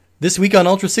This week on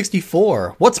Ultra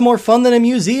 64, what's more fun than a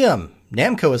museum?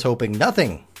 Namco is hoping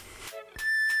nothing.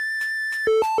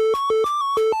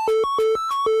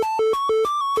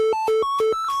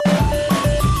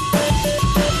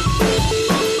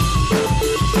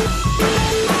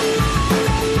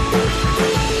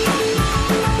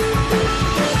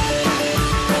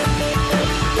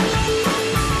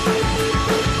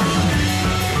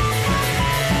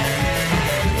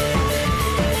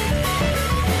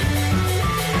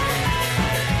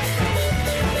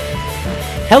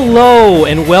 Hello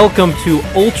and welcome to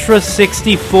Ultra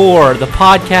 64, the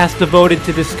podcast devoted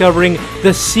to discovering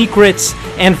the secrets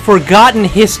and forgotten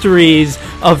histories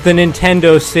of the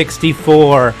Nintendo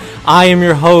 64. I am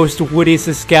your host, Woody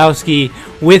Siskowski.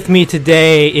 With me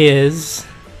today is...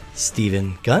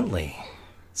 Stephen Guntley.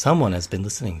 Someone has been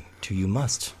listening to You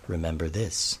Must Remember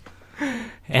This.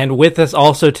 And with us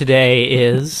also today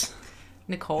is...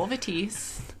 Nicole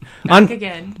Vitisse.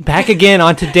 Back again.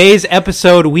 On today's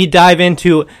episode, we dive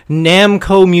into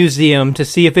Namco Museum to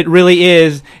see if it really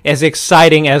is as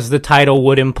exciting as the title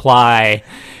would imply.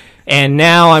 And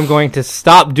now I'm going to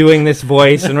stop doing this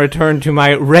voice and return to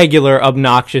my regular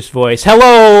obnoxious voice.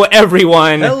 Hello,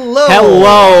 everyone.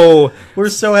 Hello. We're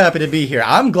so happy to be here.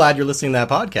 I'm glad you're listening to that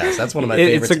podcast. That's one of my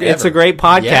favorites ever. It's a great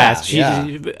podcast.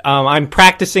 Yeah. I'm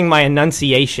practicing my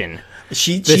enunciation.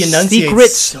 She the enunciates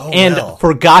secrets so and well.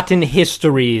 Forgotten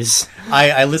histories.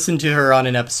 I listened to her on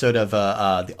an episode of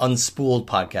the Unspooled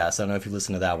podcast. I don't know if you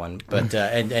listened to that one, but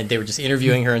and they were just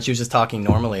interviewing her, and she was just talking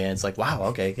normally, and it's like, wow,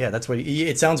 okay, yeah, that's what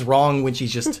it sounds wrong when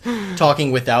she's just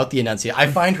talking without the enunciation. I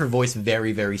find her voice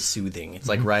very, very soothing. It's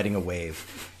like riding a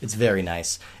wave. It's very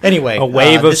nice. Anyway, a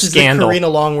wave of this scandal. This is the Karina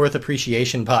Longworth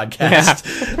Appreciation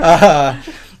Podcast. Yeah.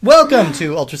 Welcome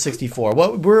to Ultra 64.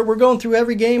 We're going through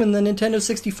every game in the Nintendo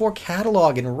 64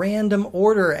 catalog in random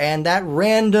order, and that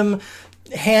random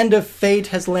hand of fate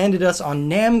has landed us on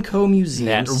Namco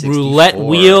Museum 64. Roulette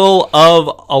wheel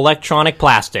of electronic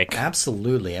plastic.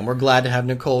 Absolutely, and we're glad to have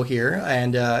Nicole here.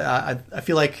 And I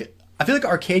feel like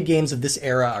arcade games of this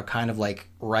era are kind of like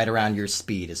right around your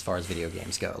speed as far as video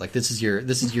games go. Like this is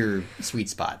your sweet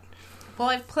spot. Well,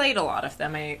 I've played a lot of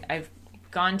them. I've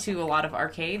gone to a lot of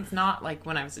arcades, not like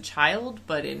when I was a child,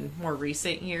 but in more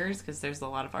recent years, because there's a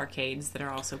lot of arcades that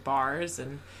are also bars,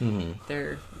 and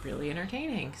they're really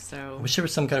entertaining. So I wish there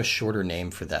was some kind of shorter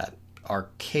name for that.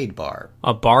 Arcade bar.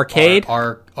 A barcade?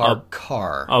 Car. Let's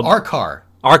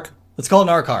call it an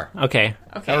R-car. Okay.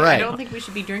 Okay, all right. I don't think we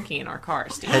should be drinking in our car,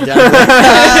 Steve.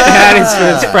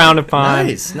 That is frowned upon.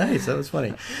 Nice. That was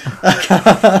funny.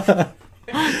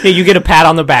 Hey, you get a pat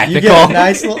on the back, you Nicole. Get a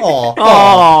nice little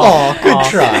good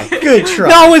try.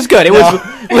 No, it was good. It was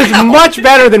much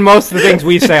better than most of the things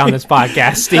we say on this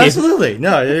podcast, Steve. Absolutely.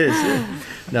 No, it is.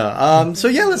 No. So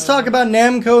yeah, let's talk about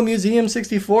Namco Museum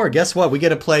 64. Guess what? We get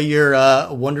to play your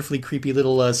wonderfully creepy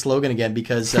little slogan again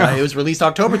because it was released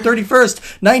October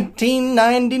 31st,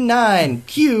 1999.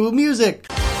 Cue music.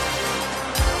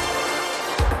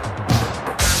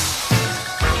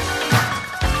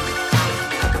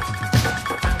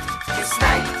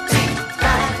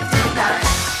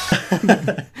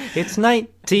 It's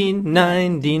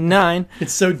 1999.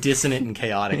 It's so dissonant and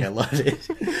chaotic. I love it.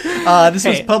 This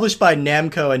was published by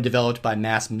Namco and developed by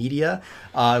Mass Media.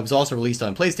 It was also released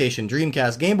on PlayStation,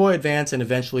 Dreamcast, Game Boy Advance, and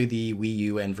eventually the Wii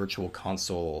U and Virtual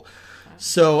Console.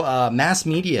 So Mass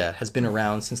Media has been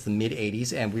around since the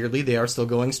mid-'80s, and weirdly, they are still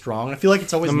going strong. I feel like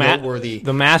it's always noteworthy.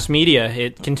 The Mass Media,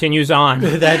 it continues on.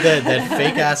 that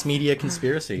fake-ass media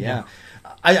conspiracy, yeah.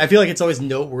 I feel like it's always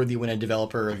noteworthy when a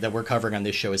developer that we're covering on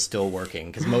this show is still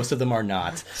working, because most of them are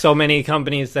not. So many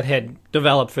companies that had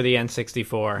developed for the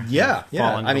N64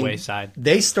 fallen to the wayside.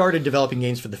 They started developing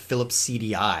games for the Philips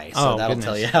CDI, so that'll goodness.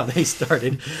 tell you how they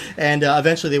started. And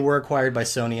eventually they were acquired by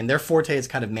Sony, and their forte is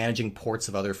kind of managing ports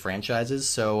of other franchises.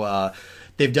 So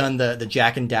they've done the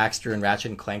Jak and Daxter and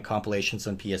Ratchet and Clank compilations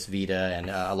on PS Vita and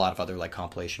a lot of other like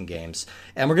compilation games.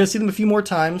 And we're going to see them a few more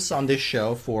times on this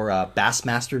show for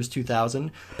Bassmasters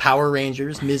 2000, Power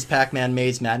Rangers, Ms. Pac-Man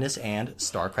Maze Madness, and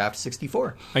StarCraft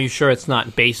 64. Are you sure it's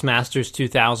not Bassmasters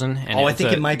 2000? And I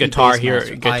think it might be Guitar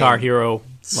Bassmasters. Hero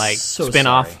like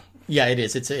spin-off? Sorry. Yeah, it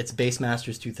is. It's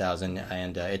Bassmasters 2000,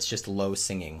 and it's just low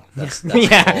singing. That's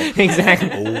yeah,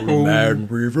 exactly. Old Man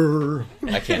River.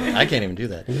 I can't even do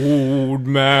that. Old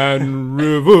Man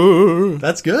River.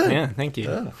 That's good. Yeah, thank you.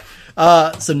 Oh.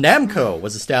 So Namco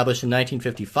was established in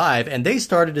 1955, and they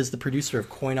started as the producer of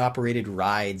coin-operated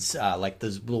rides, like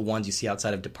those little ones you see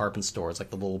outside of department stores, like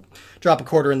the little drop a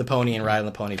quarter in the pony and ride on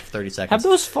the pony for 30 seconds. Have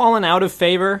those fallen out of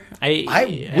favor? When's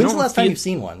the last time you've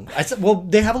seen one? Well,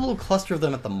 they have a little cluster of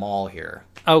them at the mall here.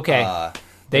 Okay.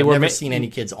 I've were never seen any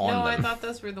kids on No, them. I thought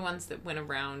those were the ones that went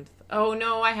around. Oh,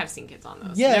 no, I have seen kids on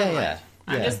those. Yeah, Never yeah, mind. yeah.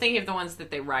 I'm Yeah. just thinking of the ones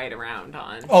that they ride around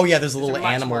on. Oh yeah, there's the Those are little much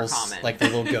more animals, common. like the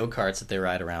little go-karts that they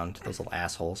ride around. Those little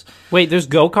assholes. Wait, there's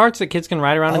go-karts that kids can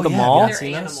ride around at the yeah, mall? yeah. They're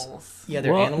seen those? animals. Yeah,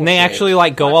 they're Well, animal and they shaped. actually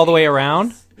like go all the way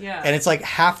around? Yeah. And it's like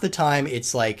half the time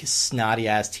it's like snotty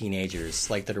ass teenagers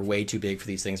like that are way too big for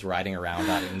these things riding around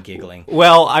on it and giggling.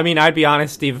 Well, I mean, I'd be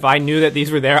honest, Steve. If I knew that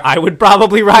these were there, I would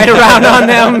probably ride around on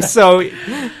them. So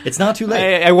It's not too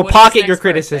late. I will What is pocket next your birthday?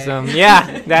 criticism.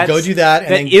 Yeah, that's, Go do that,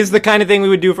 and That then- is the kind of thing we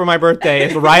would do for my birthday: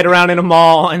 is ride around in a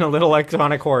mall in a little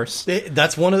electronic horse.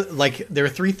 That's one of like there are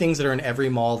three things that are in every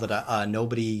mall that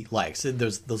nobody likes.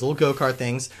 There's those little go-kart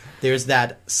things. There's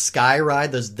that sky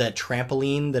ride. There's that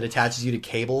trampoline that attaches you to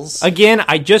cables. Again,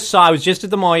 I was just at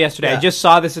the mall yesterday. Yeah. I just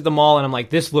saw this at the mall, and I'm like,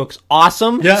 this looks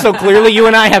awesome. Yeah. So clearly, you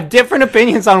and I have different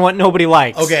opinions on what nobody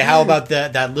likes. Okay, how about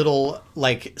that little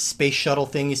like space shuttle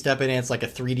thing you step in and it's like a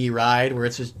 3D ride where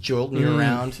it's just jolting you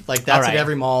around? Like that's All right. at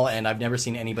every mall, and I've never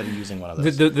seen anybody using one of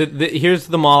those. Here's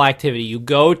the mall activity. You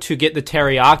go to get the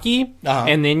teriyaki, Uh-huh.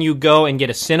 and then you go and get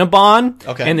a Cinnabon,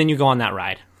 Okay. and then you go on that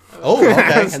ride. Oh,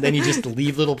 okay. And then you just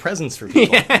leave little presents for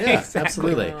people. Yeah,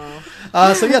 absolutely.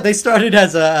 So yeah, they started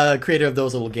as a creator of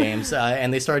those little games,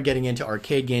 and they started getting into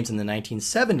arcade games in the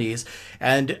 1970s,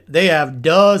 and they have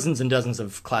dozens and dozens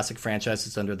of classic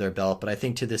franchises under their belt, but I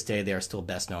think to this day they are still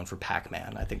best known for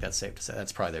Pac-Man. I think that's safe to say.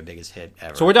 That's probably their biggest hit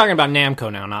ever. So we're talking about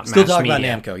Namco now, not Still Mass talking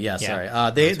Media. about Namco, yeah,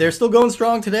 sorry. They're still going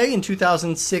strong today. In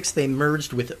 2006, they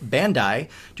merged with Bandai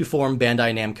to form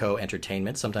Bandai Namco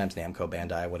Entertainment, sometimes Namco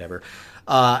Bandai, whatever.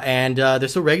 And they're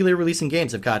still regularly releasing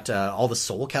games. They've got all the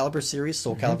Soul Calibur series.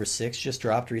 Soul Calibur 6 just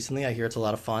dropped recently. I hear it's a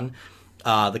lot of fun.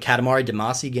 The Katamari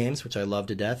Damacy games, which I love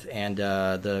to death, and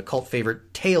the cult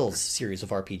favorite Tales series of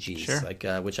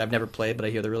RPGs, which I've never played, but I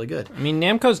hear they're really good. I mean,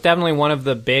 Namco's definitely one of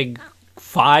the big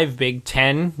 5, big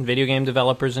 10 video game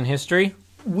developers in history.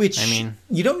 Which, I mean,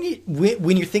 you don't need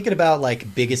when you're thinking about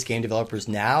like biggest game developers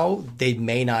now, they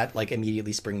may not like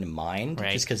immediately spring to mind,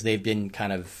 Right. just because they've been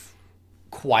kind of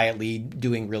quietly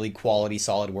doing really quality,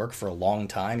 solid work for a long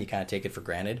time. You kind of take it for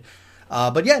granted.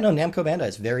 But yeah, no, Namco Bandai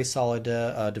is very solid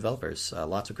developers.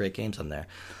 Lots of great games on there.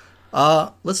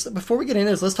 Before we get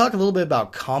into this, let's talk a little bit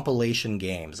about compilation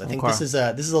games. I think Okay. this is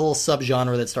a little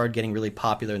subgenre that started getting really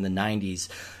popular in the 90s.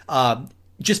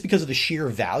 Just because of the sheer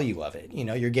value of it. You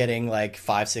know, you're getting like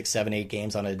 5, 6, 7, 8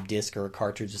 games on a disc or a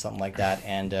cartridge or something like that,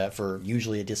 and for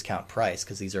usually a discount price,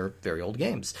 because these are very old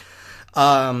games.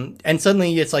 And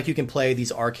suddenly it's like you can play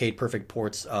these arcade perfect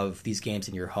ports of these games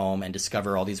in your home and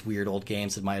discover all these weird old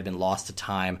games that might have been lost to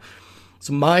time.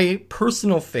 So my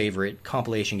personal favorite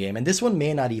compilation game, and this one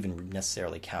may not even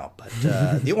necessarily count, but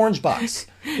the Orange Box.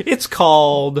 it's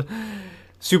called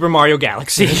Super Mario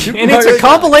Galaxy. And it's Mario a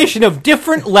compilation of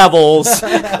different levels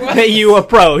that you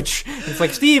approach. It's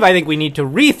like, Steve, I think we need to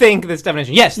rethink this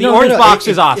definition. Yes, the Orange Box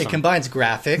is awesome. It combines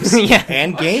graphics Yeah.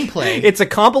 and gameplay. It's a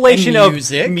compilation And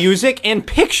of music and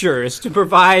pictures to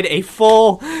provide a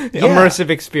full immersive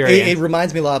experience. It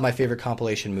reminds me a lot of my favorite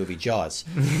compilation movie, Jaws.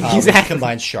 Exactly. Which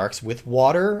combines sharks with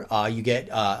water. You get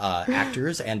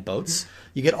actors and boats.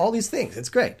 You get all these things. It's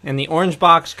great. And the Orange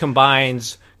Box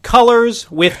combines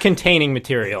colors with containing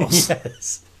materials.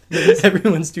 Yes.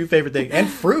 Everyone's two favorite things. And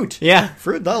fruit. Yeah.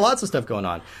 Fruit. Lots of stuff going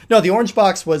on. No, the Orange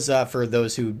Box was, for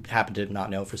those who happen to not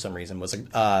know for some reason, was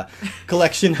a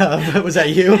collection of... Was that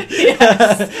you?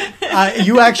 Yes.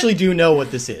 You actually do know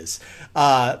what this is.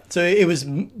 So it was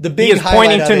the big He is highlight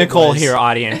pointing of to it Nicole was- here,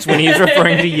 audience, when he's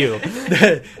referring to you.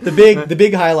 The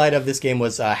big highlight of this game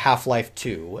was Half-Life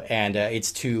 2, and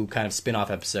it's two kind of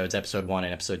spin-off episodes, Episode 1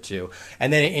 and Episode 2.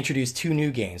 And then it introduced two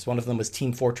new games. One of them was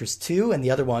Team Fortress 2, and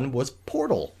the other one was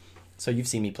Portal. So you've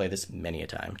seen me play this many a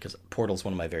time, because Portal's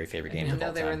one of my very favorite games I of all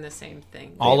know they were in time. the same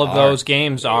thing. All of are. those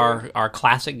games are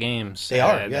classic games. They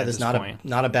are, at yeah. There's this not point.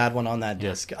 a bad one on that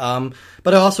disc. But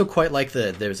I also quite like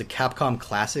there's a Capcom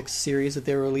Classics series that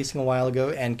they were releasing a while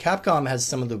ago, and Capcom has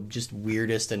some of the just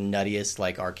weirdest and nuttiest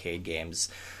like arcade games.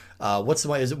 What's the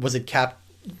one? Was it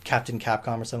Captain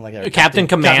Capcom or something like that? Or Captain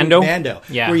Commando? Captain Commando.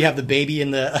 Yeah. Where you have the baby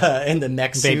in the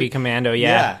mech suit. Baby Commando,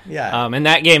 yeah. Yeah. And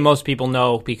that game most people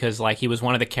know because like he was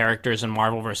one of the characters in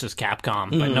Marvel vs. Capcom,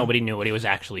 but nobody knew what he was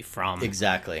actually from.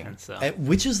 Exactly. so-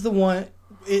 Which is the one...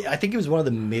 I think it was one of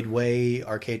the Midway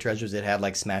arcade treasures that had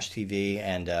like Smash TV,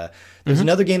 and there's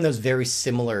another game that was very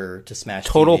similar to Smash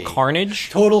Total TV. Carnage?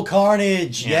 Total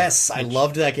Carnage. Yes, I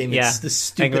loved that game. Yeah. It's the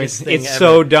stupidest thing It's ever.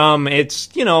 so dumb. It's,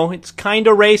 it's kind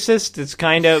of racist. It's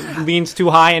kind of leans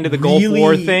too high into the Gulf really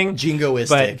War thing.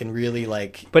 jingoistic and really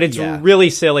like... But it's yeah.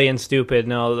 really silly and stupid.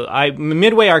 No,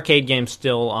 Midway arcade games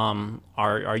still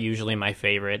are usually my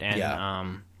favorite, and Yeah.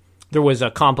 there was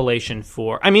a compilation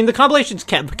for... I mean, the compilations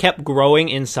kept growing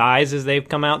in size as they've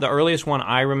come out. The earliest one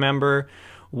I remember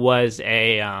was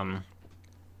a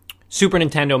Super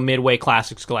Nintendo Midway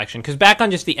Classics collection. Because back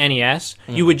on just the NES,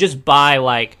 you would just buy,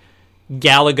 like,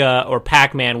 Galaga or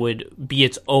Pac-Man would be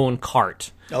its own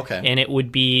cart. Okay. And it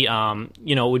would be,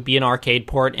 it would be an arcade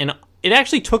port. And it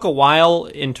actually took a while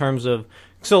in terms of...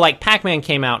 So, like, Pac-Man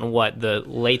came out in, the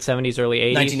late 70s, early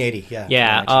 80s? 1980, yeah.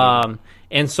 Yeah,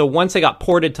 and so once they got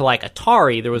ported to, like,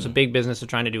 Atari, there was a big business of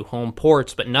trying to do home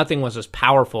ports, but nothing was as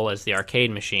powerful as the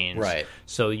arcade machines. Right.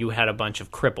 So you had a bunch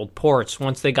of crippled ports.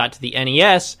 Once they got to the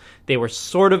NES, they were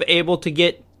sort of able to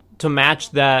get to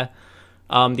match the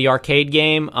arcade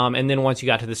game, and then once you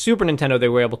got to the Super Nintendo, they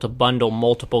were able to bundle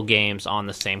multiple games on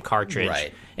the same cartridge.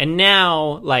 Right. And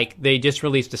now, like, they just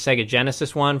released a Sega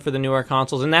Genesis one for the newer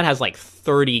consoles, and that has, like,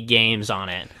 30 games on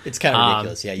it. It's kind of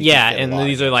ridiculous, yeah. Yeah, and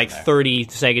these are, like, 30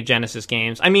 Sega Genesis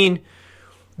games. I mean,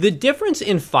 the difference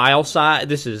in file size...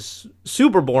 This is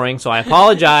super boring, so I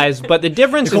apologize, but the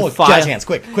difference in file... Jazz hands,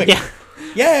 quick. Yeah.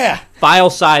 Yeah!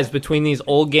 File size between these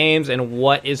old games and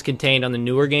what is contained on the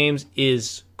newer games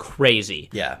is crazy.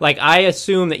 Yeah. Like, I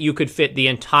assume that you could fit the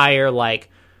entire, like,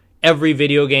 every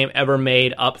video game ever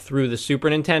made up through the Super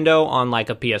Nintendo on,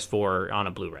 like, a PS4 or on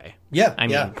a Blu-ray. Yeah, I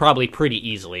mean, probably pretty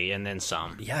easily, and then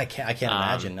some. Yeah, I can't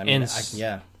imagine. I mean,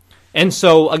 yeah. And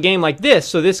so a game like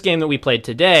this, this game that we played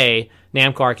today,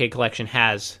 Namco Arcade Collection,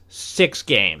 has 6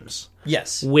 games.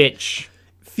 Yes. Which...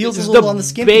 feels a little on the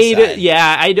skimpy side.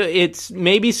 Yeah, it's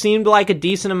maybe seemed like a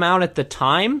decent amount at the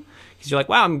time. Because you're like,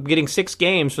 wow, I'm getting 6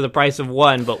 games for the price of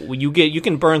one, but you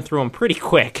can burn through them pretty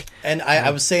quick. And I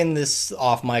was saying this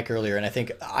off mic earlier, and I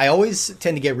think I always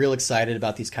tend to get real excited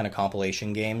about these kind of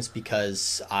compilation games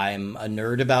because I'm a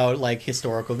nerd about, like,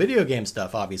 historical video game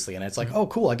stuff, obviously. And it's like, oh,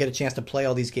 cool, I get a chance to play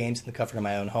all these games in the comfort of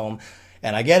my own home.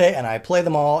 And I get it, and I play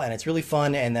them all, and it's really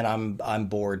fun, and then I'm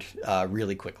bored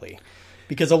really quickly.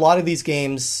 Because a lot of these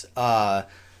games, I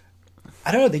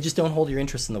don't know, they just don't hold your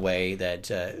interest in the way that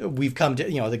we've come to,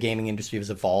 the gaming industry has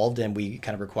evolved, and we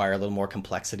kind of require a little more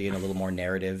complexity and a little more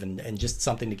narrative and just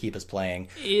something to keep us playing.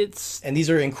 And these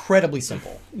are incredibly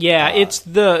simple. Yeah, it's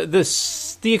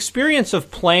the experience of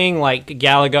playing, like,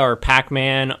 Galaga or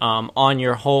Pac-Man on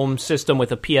your home system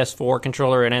with a PS4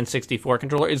 controller and N64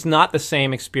 controller is not the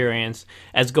same experience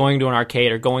as going to an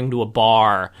arcade or going to a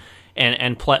bar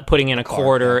and putting in a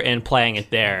quarter and playing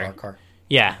it there. Bar car.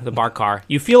 Yeah, the bar car.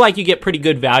 You feel like you get pretty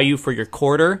good value for your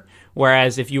quarter,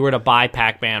 whereas if you were to buy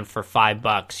Pac-Man for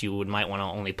 $5, you might want to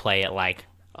only play it, like,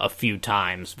 a few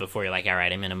times before you're like, all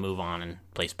right, I'm going to move on and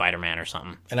play Spider-Man or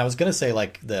something. And I was going to say,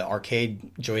 like, the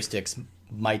arcade joysticks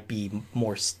might be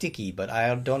more sticky, but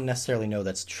I don't necessarily know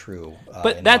that's true.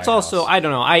 But that's also, I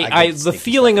don't know, I the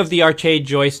feeling of the arcade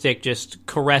joystick just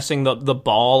caressing the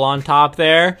ball on top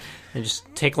there and just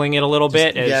tickling it a little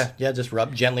bit. Just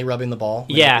gently rubbing the ball,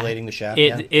 yeah, manipulating the shaft.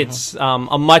 It's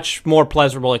a much more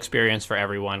pleasurable experience for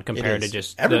everyone compared to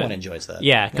just... Everyone enjoys that.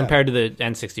 Yeah, compared to the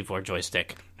N64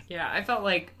 joystick. Yeah, I felt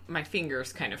like my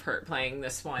fingers kind of hurt playing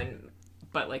this one,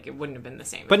 but, like, it wouldn't have been the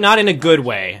same. But not in a good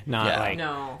way. Not yeah. like...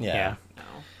 No. Yeah. No.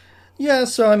 Yeah,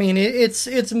 so, I mean, it's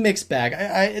a mixed bag.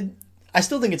 I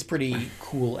still think it's pretty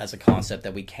cool as a concept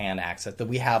that we can access, that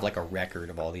we have, like, a record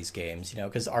of all these games,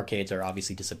 because arcades are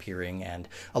obviously disappearing, and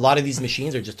a lot of these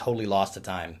machines are just totally lost to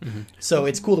time. Mm-hmm. So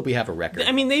it's cool that we have a record.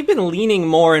 I mean, they've been leaning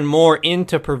more and more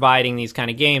into providing these kind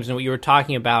of games, and what you were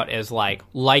talking about as, like,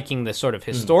 liking the sort of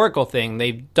historical thing,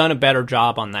 they've done a better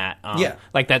job on that. Yeah.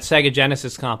 Like that Sega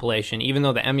Genesis compilation, even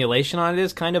though the emulation on it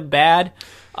is kind of bad,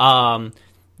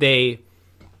 they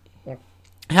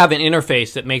have an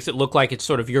interface that makes it look like it's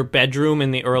sort of your bedroom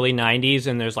in the early 90s,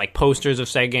 and there's, like, posters of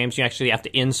Sega games. You actually have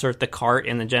to insert the cart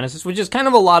in the Genesis, which is kind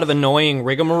of a lot of annoying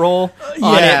rigmarole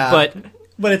on it,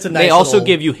 but it's a nice they also little...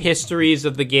 give you histories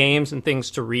of the games and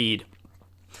things to read,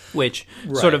 which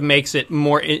sort of makes it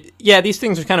more... these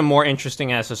things are kind of more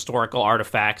interesting as historical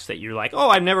artifacts that you're like, oh,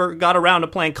 I've never got around to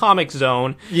playing Comic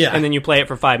Zone. Yeah. And then you play it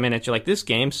for 5 minutes, you're like, this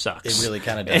game sucks. It really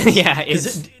kind of does. Yeah.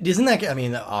 Isn't that... I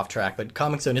mean, off track, but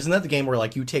Comic Zone, isn't that the game where,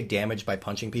 like, you take damage by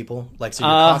punching people? Like, so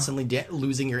you're constantly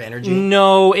losing your energy?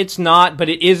 No, it's not, but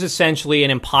it is essentially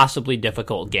an impossibly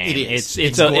difficult game. It is.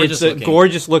 It's a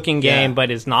gorgeous-looking game,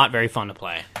 but it's not very fun to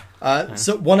play.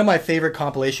 So one of my favorite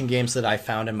compilation games that I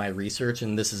found in my research,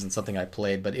 and this isn't something I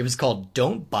played, but it was called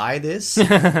Don't Buy This.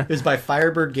 It was by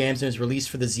Firebird Games, and it was released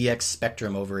for the ZX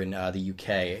Spectrum over in the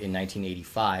UK in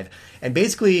 1985. And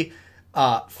basically,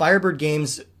 Firebird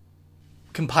Games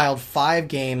compiled 5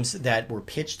 games that were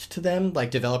pitched to them.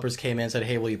 Like, developers came in and said,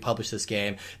 hey, will you publish this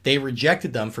game? They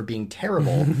rejected them for being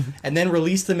terrible and then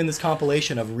released them in this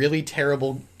compilation of really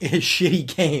terrible,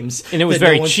 shitty games. And it was that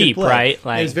very no one should cheap, play.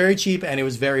 right? It was very cheap, and it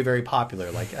was very, very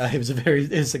popular. Like, it was a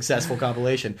very successful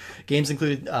compilation. Games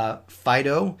included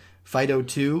Fido, Fido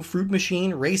 2, Fruit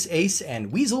Machine, Race Ace,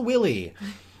 and Weasel Willy.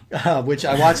 Which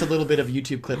I watched a little bit of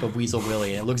YouTube clip of Weasel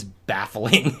Willy, and it looks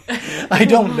baffling. I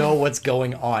don't know what's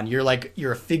going on.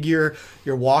 You're a figure,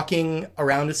 you're walking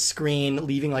around a screen,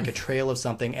 leaving like a trail of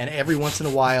something, and every once in a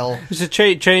while... It's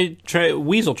a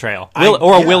weasel trail.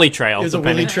 A willy trail. It's a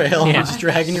willy trail. You're just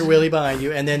dragging your willy behind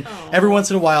you, and then every once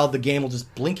in a while, the game will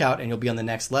just blink out, and you'll be on the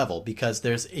next level, because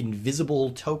there's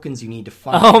invisible tokens you need to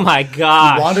find. Oh my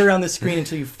gosh. You wander around the screen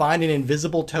until you find an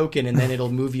invisible token, and then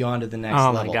it'll move you on to the next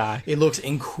level. Oh my gosh. It looks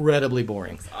incredibly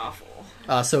boring. It's awful.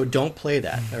 So don't play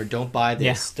that, or don't buy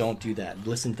this. Yeah. Don't do that.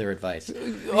 Listen to their advice.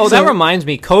 Oh, that reminds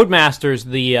me. Codemasters,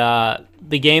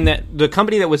 the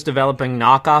company that was developing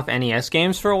knockoff NES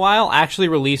games for a while, actually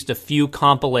released a few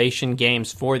compilation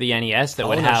games for the NES that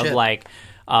would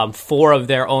have 4 of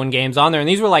their own games on there, and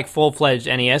these were like full-fledged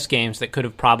NES games that could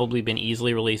have probably been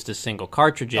easily released as single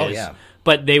cartridges. Oh, yeah.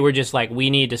 But they were just like,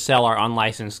 we need to sell our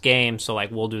unlicensed games, so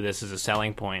like we'll do this as a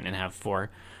selling point and have four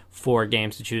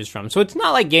games to choose from. So it's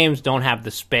not like games don't have the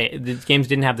space. The games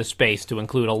didn't have the space to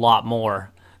include a lot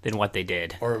more than what they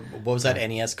did. Or what was that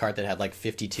NES cart that had like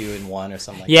 52 in one or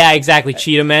something like that? Yeah, exactly.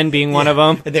 Cheetah Men being one of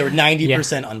them. They were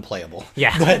 90% unplayable.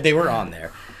 Yeah. But they were on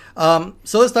there.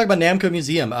 So let's talk about Namco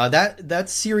Museum. That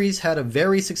series had a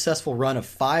very successful run of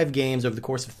 5 games over the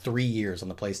course of 3 years on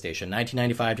the PlayStation.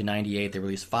 1995 to 98, they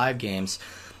released 5 games.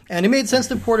 And it made sense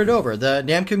to port it over. The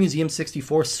Namco Museum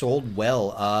 64 sold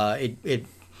well.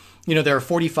 There are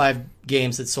 45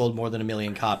 games that sold more than 1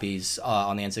 million copies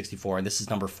on the N64, and this is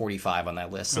number 45 on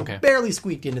that list. So barely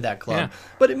squeaked into that club,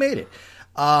 but it made it.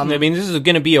 I mean, this is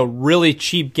going to be a really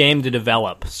cheap game to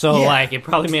develop, so it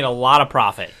probably made a lot of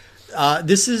profit.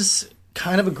 This is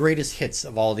kind of a greatest hits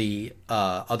of all the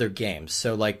other games.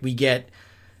 So, we get...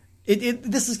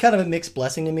 This is kind of a mixed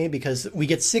blessing to me, because we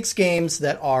get 6 games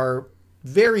that are...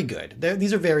 very good.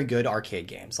 These are very good arcade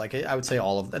games. I would say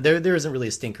all of them. There isn't really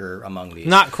a stinker among these.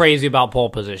 Not crazy about pole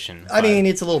position. I mean,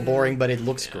 it's a little boring, but it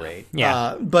looks great.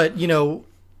 Yeah. But,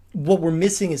 what we're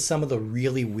missing is some of the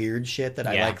really weird shit that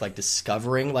I like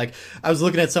discovering. I was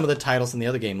looking at some of the titles in the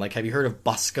other game. Have you heard of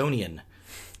Bosconian?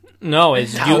 No,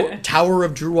 it's... Tower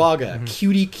of Druaga,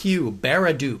 Cutie Q,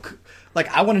 Baraduke.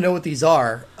 I want to know what these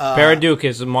are. Baraduke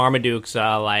is Marmaduke's,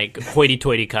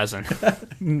 hoity-toity cousin.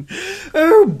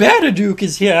 Oh, Baraduke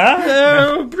is here.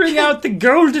 Oh, bring out the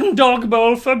golden dog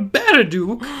bowl for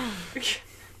Baraduke.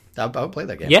 I'll play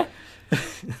that game. Yeah.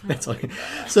 That's all.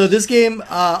 So this game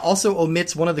also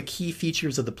omits one of the key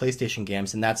features of the PlayStation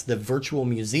games, and that's the virtual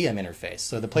museum interface.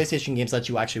 So the PlayStation games let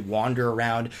you actually wander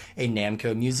around a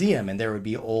Namco museum, and there would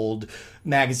be old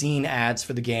magazine ads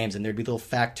for the games, and there'd be little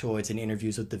factoids and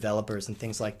interviews with developers and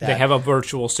things like that. They have a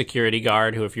virtual security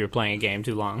guard who, if you're playing a game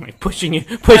too long, pushing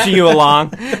you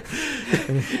along.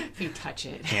 If you touch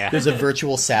it. Yeah. There's a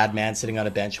virtual sad man sitting on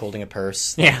a bench holding a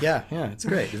purse. Yeah, it's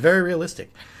great. It's very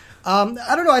realistic.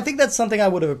 I don't know. I think that's something I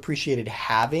would have appreciated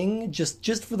having,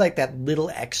 just for that little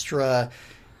extra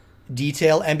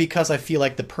detail, and because I feel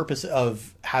like the purpose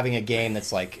of having a game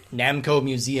that's like Namco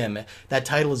Museum, that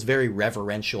title is very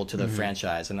reverential to the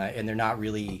franchise, and they're not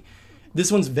really.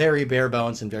 This one's very bare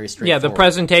bones and very straightforward. Yeah, the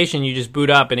presentation, you just boot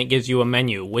up and it gives you a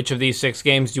menu. Which of these 6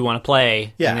 games do you want to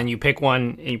play? Yeah. And then you pick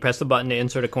one and you press the button to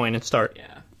insert a coin and start.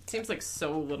 Yeah. It seems like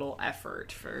so little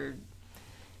effort for...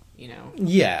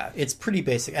 Yeah, it's pretty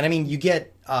basic. And I mean, you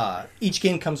get, each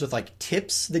game comes with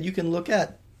tips that you can look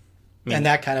at, and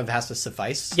that kind of has to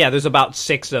suffice. Yeah, there's about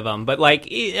 6 of them. But I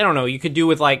don't know, you could do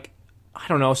with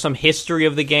some history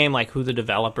of the game, who the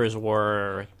developers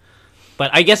were.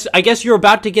 But I guess you're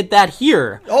about to get that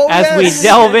here we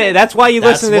delve in. That's why you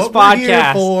listen to this podcast.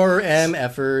 That's what we're here for,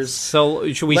 MFers.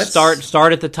 So should we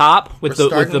start at the top with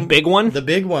the big one? The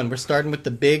big one. We're starting with the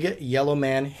big yellow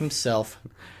man himself,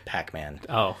 Pac-Man.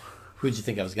 Oh. Who'd you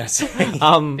think I was going to say?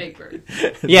 Big Bird.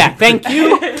 Yeah, thank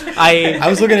you. I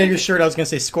was looking at your shirt. I was going to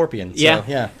say Scorpion. So,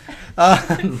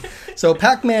 yeah. So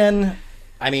Pac-Man,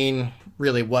 I mean,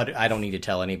 really, I don't need to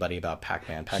tell anybody about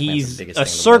Pac-Man. Pac-Man's He's the biggest a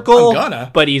thing circle, in the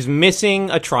world. but he's missing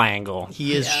a triangle.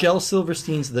 He is Shel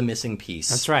Silverstein's The Missing Piece.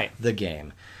 That's right. The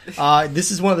game.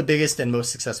 This is one of the biggest and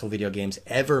most successful video games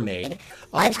ever made.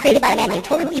 It's created by a man named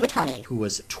Toru Iwatani, who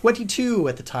was 22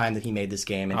 at the time that he made this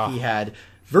game, and he had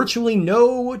virtually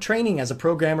no training as a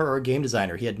programmer or a game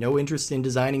designer. He had no interest in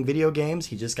designing video games.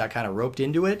 He just got kind of roped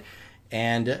into it,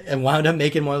 and wound up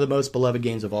making one of the most beloved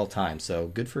games of all time. So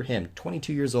good for him.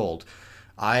 22 years old.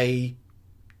 I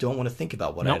don't want to think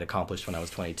about what I had accomplished when I was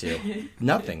 22.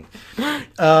 Nothing.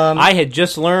 I had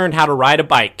just learned how to ride a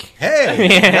bike.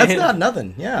 Hey, that's not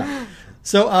nothing. Yeah.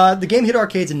 So the game hit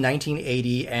arcades in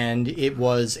 1980, and it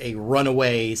was a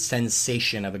runaway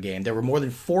sensation of a game. There were more than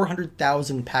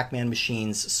 400,000 Pac-Man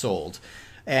machines sold.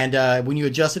 And when you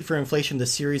adjust it for inflation, the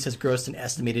series has grossed an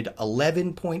estimated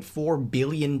 $11.4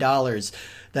 billion.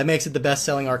 That makes it the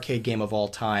best-selling arcade game of all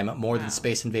time, more than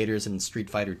Space Invaders and Street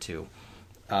Fighter II,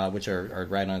 which are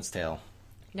right on its tail.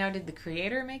 Now, did the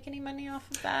creator make any money off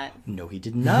of that? No, he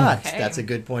did not. Okay. That's a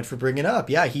good point for bringing up.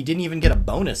 Yeah, he didn't even get a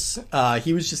bonus.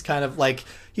 He was just kind of like,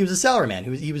 he was a salaryman.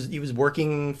 He was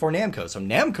working for Namco. So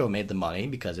Namco made the money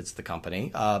because it's the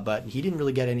company, but he didn't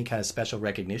really get any kind of special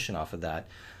recognition off of that,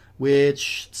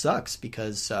 which sucks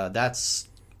because that's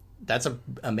an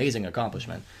amazing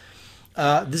accomplishment.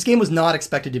 This game was not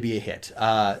expected to be a hit.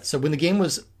 So when the game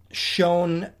was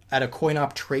shown at a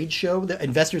coin-op trade show, the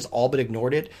investors all but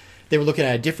ignored it. They were looking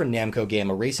at a different Namco game,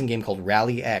 a racing game called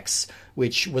Rally X,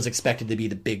 which was expected to be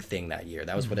the big thing that year.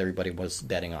 That was what everybody was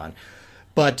betting on.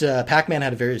 But Pac-Man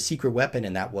had a very secret weapon,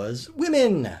 and that was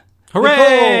women.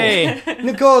 Hooray!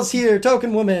 Nicole's here,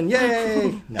 token woman,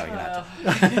 yay! No, you're not.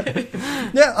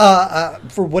 Yeah,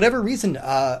 for whatever reason,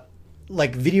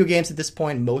 like video games at this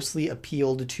point mostly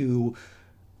appealed to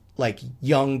like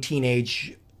young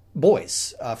teenage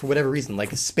boys for whatever reason.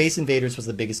 Like Space Invaders was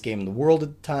the biggest game in the world at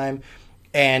the time.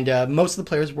 And most of the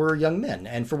players were young men.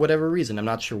 And for whatever reason, I'm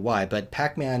not sure why, but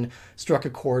Pac-Man struck a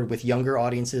chord with younger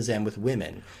audiences and with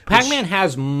women. Pac-Man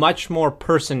has much more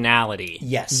personality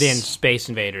than Space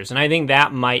Invaders. And I think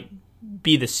that might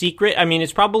be the secret. I mean,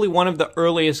 it's probably one of the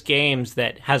earliest games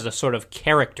that has a sort of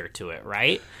character to it,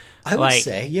 right? I would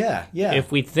say, yeah.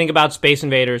 If we think about Space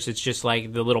Invaders, it's just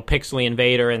like the little pixely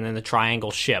invader and then the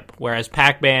triangle ship. Whereas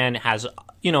Pac-Man has,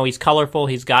 he's colorful,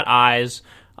 he's got eyes.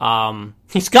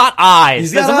 He's got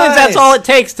eyes. Sometimes that's all it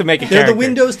takes to make a character. They're the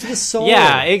windows to the soul.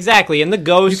 Yeah, exactly. And the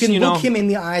ghosts, you can look him in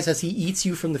the eyes as he eats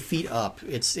you from the feet up.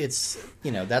 It's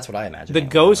that's what I imagine. The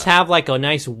ghosts have like a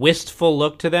nice wistful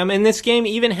look to them. And this game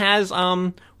even has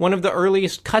one of the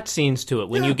earliest cutscenes to it.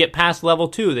 When you get past level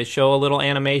 2, they show a little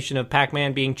animation of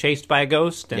Pac-Man being chased by a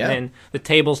ghost, and then the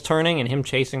table's turning and him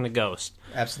chasing the ghost.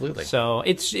 Absolutely. So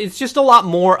it's just a lot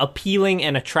more appealing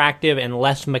and attractive and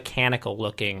less mechanical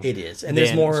looking. It is, and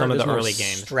there's more some of the more early games.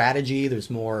 Strategy.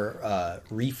 There's more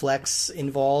reflex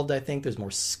involved. I think there's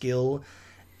more skill,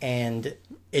 and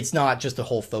it's not just a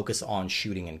whole focus on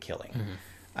shooting and killing. Mm-hmm.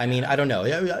 I mean, I don't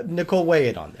know. Nicole, weigh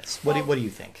in on this. What do you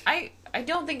think? I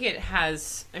don't think it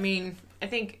has. I mean, I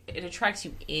think it attracts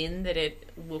you in that it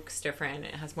looks different.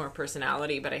 It has more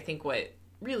personality, but I think what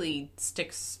really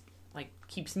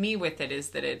keeps me with it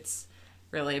is that it's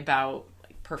really about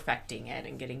perfecting it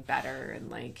and getting better and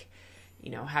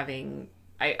having.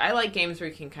 I like games where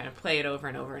you can kind of play it over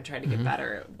and over and try to get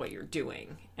better at what you're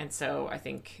doing, and so I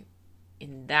think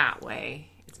in that way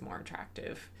it's more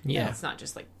attractive. Yeah, it's not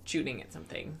just like shooting at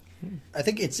something. I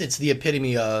think it's the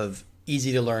epitome of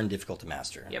easy to learn, difficult to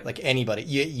master. Yep. Like anybody,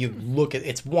 you look at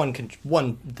it's one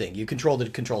thing. You control the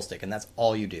control stick, and that's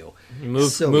all you do. You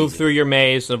move through your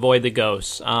maze and avoid the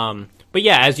ghosts. But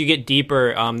yeah, as you get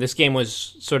deeper, this game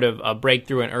was sort of a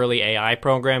breakthrough in early AI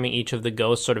programming. Each of the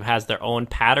ghosts sort of has their own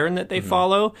pattern that they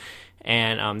follow,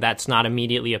 and that's not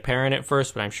immediately apparent at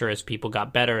first, but I'm sure as people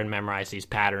got better and memorized these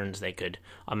patterns, they could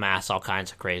amass all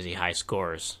kinds of crazy high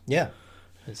scores. Yeah.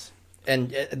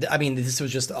 And, I mean, this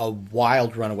was just a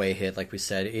wild runaway hit, like we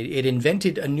said. It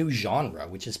invented a new genre,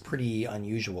 which is pretty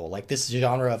unusual. Like, this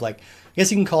genre of, I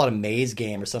guess you can call it a maze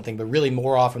game or something, but really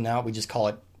more often now we just call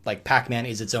it, Pac-Man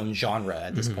is its own genre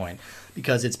at this point,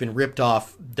 because it's been ripped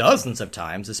off dozens of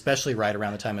times, especially right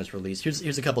around the time it was released.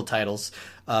 Here's a couple titles.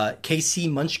 KC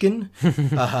Munchkin.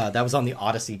 That was on the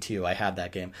Odyssey, too. I had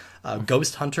that game.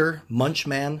 Ghost Hunter,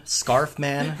 Munchman, Scarf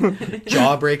Man,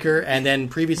 Jawbreaker, and then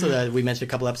previously, we mentioned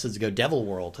a couple episodes ago, Devil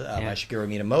World by Shigeru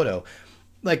Miyamoto.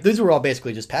 These were all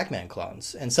basically just Pac-Man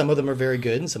clones, and some of them are very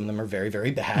good, and some of them are very,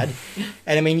 very bad.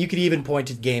 And, I mean, you could even point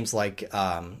to games like...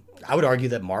 I would argue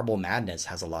that Marble Madness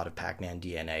has a lot of Pac-Man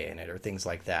DNA in it, or things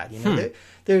like that.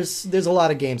 There's a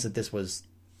lot of games that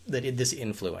this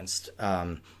influenced.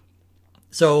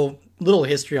 So little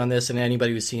history on this, and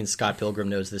anybody who's seen Scott Pilgrim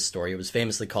knows this story. It was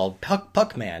famously called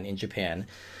Puckman in Japan,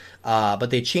 but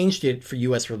they changed it for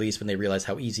U.S. release when they realized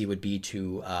how easy it would be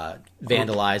to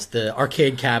vandalize the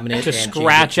arcade cabinet to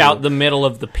scratch out the middle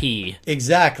of the P.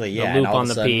 Exactly. Yeah. The loop on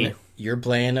the P. You're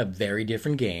playing a very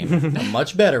different game, a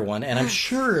much better one, and I'm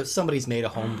sure somebody's made a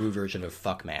homebrew version of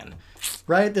Fuckman,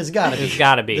 right? There's got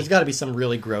to be some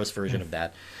really gross version of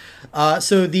that.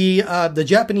 So the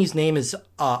Japanese name is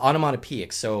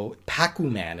onomatopoeic. So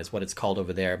Pac-Man is what it's called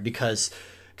over there because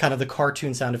kind of the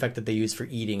cartoon sound effect that they use for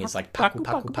eating is like paku,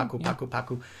 paku, paku, paku,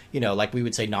 paku. You know, like we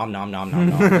would say nom, nom, nom, nom,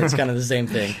 nom. It's kind of the same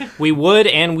thing. We would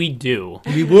and we do.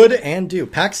 We would and do.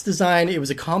 Pac's design, it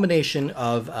was a combination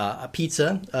of a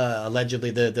pizza. Allegedly,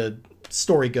 the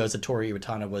story goes that Toru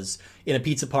Iwatani was in a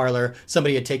pizza parlor.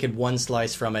 Somebody had taken one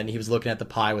slice from it, and he was looking at the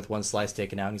pie with one slice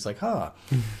taken out, and he's like, huh.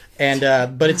 And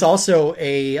but it's also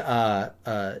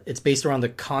it's based around the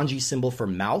kanji symbol for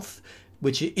mouth,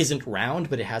 which isn't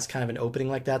round, but it has kind of an opening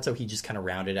like that, so he just kind of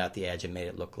rounded out the edge and made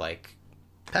it look like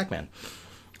Pac-Man.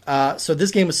 So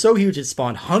this game was so huge, it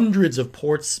spawned hundreds of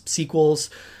ports, sequels,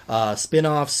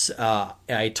 spin-offs,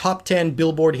 a top 10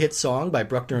 Billboard hit song by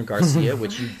Bruckner and Garcia,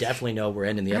 which you definitely know we're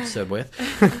ending the episode with.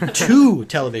 2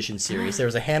 television series. There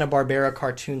was a Hanna-Barbera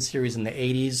cartoon series in the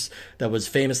 80s that was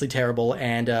famously terrible,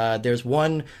 and there's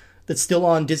one that's still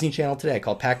on Disney Channel today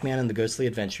called Pac-Man and the Ghostly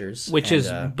Adventures. Which is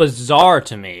bizarre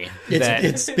to me.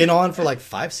 It's been on for like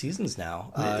 5 seasons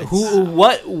now.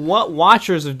 What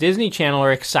watchers of Disney Channel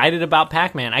are excited about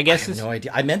Pac-Man? I guess I have no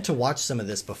idea. I meant to watch some of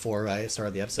this before I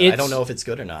started the episode. I don't know if it's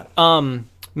good or not.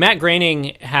 Matt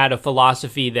Groening had a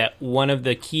philosophy that one of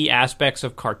the key aspects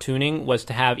of cartooning was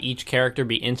to have each character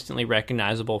be instantly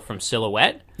recognizable from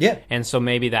silhouette. Yeah. And so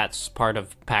maybe that's part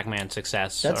of Pac-Man's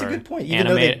success. That's a good point. Even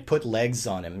though they put legs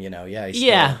on him,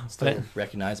 he's still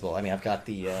recognizable. I mean, I've got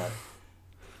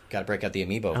got to break out the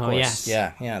amiibo, of course.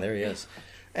 Yes. Yeah, there he is.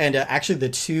 And actually, the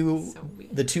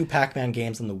two Pac-Man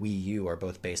games on the Wii U are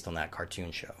both based on that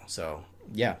cartoon show. So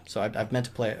yeah, so I've meant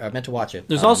to watch it.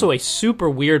 There's also a super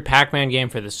weird Pac-Man game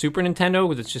for the Super Nintendo,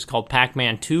 which is just called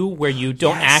Pac-Man 2, where you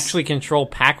don't actually control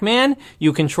Pac-Man.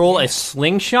 You control a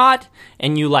slingshot,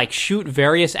 and you shoot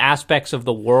various aspects of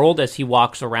the world as he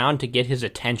walks around to get his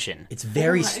attention. It's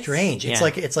very strange. It's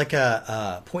like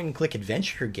a point and click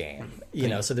adventure game.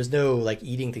 So there's no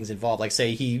eating things involved. Like say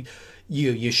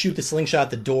You shoot the slingshot at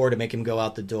the door to make him go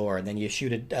out the door, and then you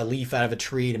shoot a leaf out of a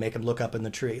tree to make him look up in the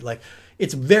tree.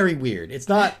 It's very weird. It's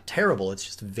not terrible. It's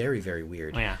just very, very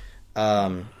weird. Yeah.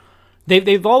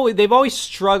 They've always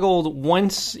struggled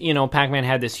once Pac-Man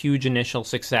had this huge initial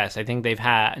success. I think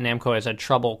Namco has had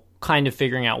trouble kind of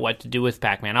figuring out what to do with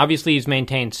Pac-Man. Obviously, he's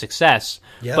maintained success,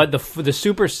 but the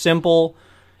super simple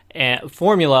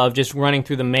formula of just running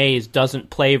through the maze doesn't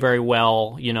play very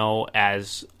well.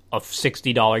 As a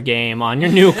 $60 game on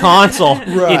your new console.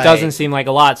 Right. It doesn't seem like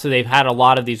a lot, so they've had a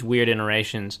lot of these weird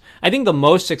iterations. I think the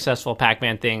most successful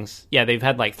Pac-Man things, they've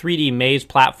had 3D maze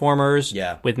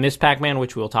platformers with Miss Pac-Man,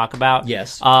 which we'll talk about.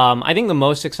 Yes. I think the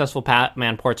most successful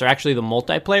Pac-Man ports are actually the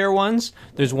multiplayer ones.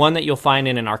 There's one that you'll find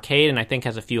in an arcade, and I think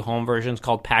has a few home versions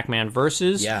called Pac-Man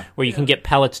Versus, where you can get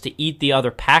pellets to eat the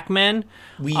other Pac-Men.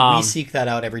 We seek that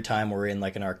out every time we're in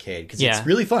an arcade, because it's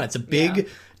really fun. It's a big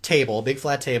table, big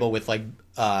flat table with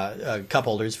cup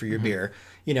holders for your beer.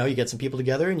 You get some people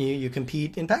together and you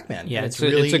compete in Pac-Man. Yeah, it's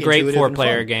a great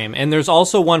 4-player game. And there's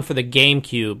also one for the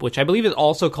GameCube, which I believe is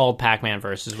also called Pac-Man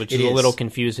Versus, which is a little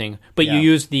confusing. But you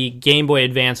use the Game Boy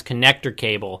Advance connector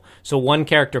cable. So one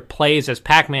character plays as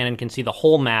Pac-Man and can see the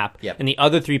whole map, and the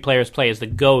other 3 players play as the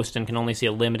Ghost and can only see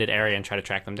a limited area and try to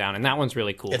track them down. And that one's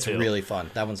really cool, It's really fun.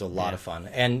 That one's a lot of fun.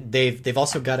 And they've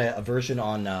also got a version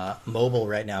on mobile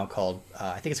right now called,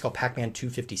 I think it's called Pac-Man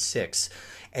 256.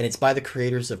 And it's by the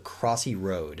creators of Crossy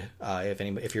Road,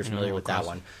 if you're familiar with that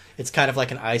one. It's kind of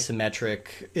like an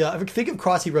isometric... think of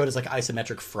Crossy Road as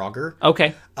isometric Frogger.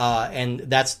 Okay. And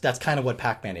that's kind of what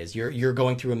Pac-Man is. You're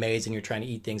going through a maze and you're trying to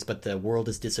eat things, but the world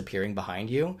is disappearing behind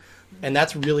you. And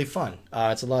that's really fun.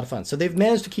 It's a lot of fun. So they've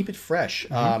managed to keep it fresh.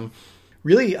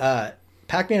 Really,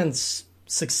 Pac-Man's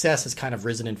success has kind of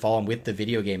risen and fallen with the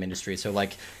video game industry. So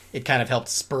it kind of helped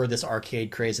spur this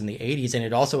arcade craze in the 80s, and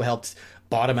it also helped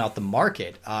bottom out the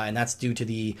market, and that's due to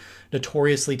the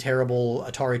notoriously terrible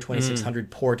Atari 2600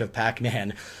 port of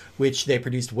Pac-Man, which they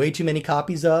produced way too many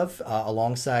copies of.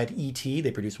 Alongside E.T.,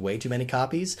 they produced way too many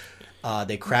copies.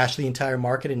 They crashed the entire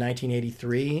market in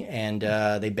 1983, and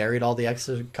they buried all the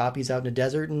extra copies out in the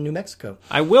desert in New Mexico.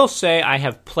 I will say I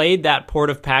have played that port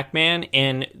of Pac-Man,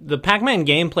 and the Pac-Man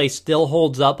gameplay still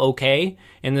holds up okay.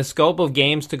 In the scope of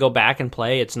games to go back and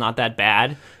play, it's not that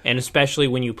bad. And especially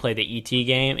when you play the E.T.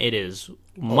 game, it is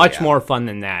much more fun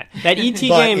than that. That E.T.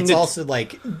 game... it's also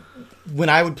when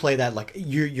I would play that,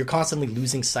 you're constantly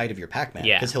losing sight of your Pac-Man.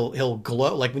 Yeah. Because he'll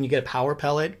glow, when you get a power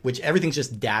pellet, which everything's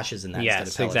just dashes in that instead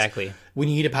of pellets. Exactly. When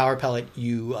you eat a power pellet,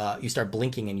 you start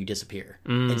blinking and you disappear.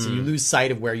 And so you lose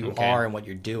sight of where you are and what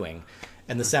you're doing.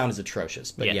 And the sound is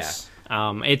atrocious. But yes.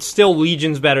 It's still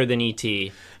legions better than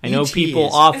E.T. I know E.T. people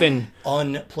is often...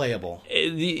 unplayable.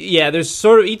 There's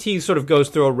sort of... E.T. sort of goes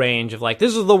through a range of like,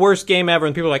 this is the worst game ever,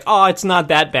 and people are like, oh, it's not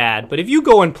that bad. But if you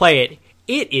go and play it,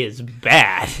 it is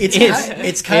bad.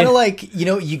 It's kind of like,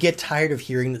 you get tired of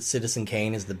hearing that Citizen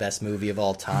Kane is the best movie of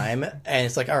all time, and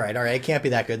it's like, all right, it can't be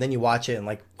that good. Then you watch it and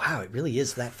like, wow, it really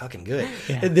is that fucking good.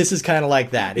 Yeah. And this is kind of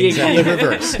like that, exactly the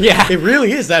reverse. Yeah. It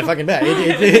really is that fucking bad.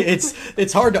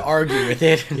 It's hard to argue with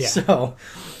it. Yeah. So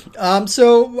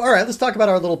all right, let's talk about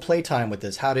our little playtime with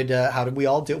this. How did we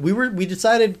all do? We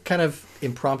decided kind of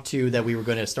impromptu that we were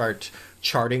going to start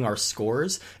charting our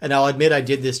scores, and I'll admit I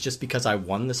did this just because I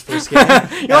won this first game.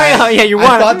 You won.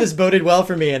 I thought this boded well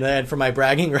for me and for my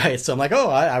bragging rights. So I'm like,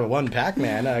 I won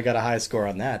Pac-Man. I got a high score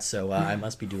on that, so I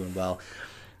must be doing well.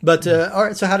 But all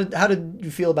right, so how did you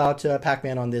feel about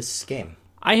Pac-Man on this game?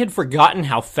 I had forgotten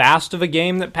how fast of a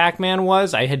game that Pac-Man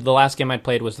was. The last game I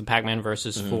played was the Pac-Man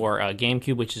versus for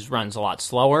GameCube, which runs a lot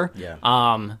slower. Yeah.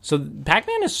 So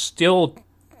Pac-Man is still,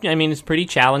 it's pretty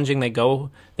challenging. They go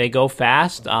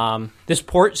fast. This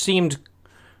port seemed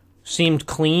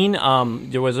clean.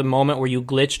 There was a moment where you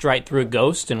glitched right through a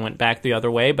ghost and went back the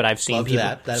other way, but I've seen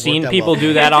people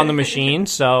do that on the machine.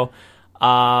 So,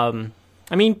 Pac-Man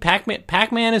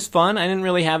is fun. I didn't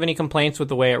really have any complaints with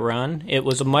the way it ran. It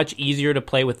was much easier to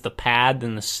play with the pad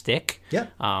than the stick. Yeah.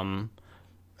 I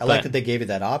like that they gave you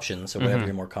that option, so whatever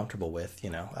you're more comfortable with,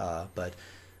 But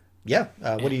yeah,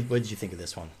 what did you think of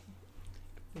this one?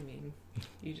 I mean,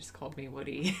 you just called me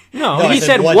Woody. No, I he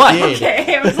said what?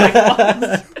 Okay, I was like,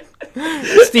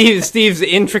 what? Steve's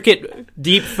intricate,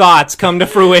 deep thoughts come to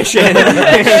fruition.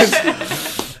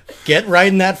 Get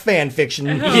writing that fan fiction.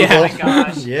 Oh my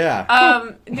gosh.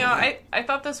 Yeah. No, I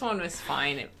thought this one was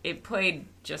fine. It played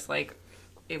just like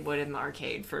it would in the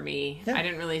arcade for me. Yeah. I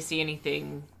didn't really see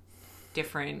anything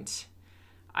different.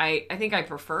 I think I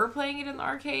prefer playing it in the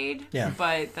arcade. Yeah.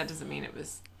 But that doesn't mean it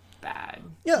was bad.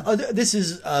 Yeah, this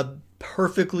is a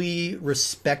perfectly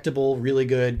respectable, really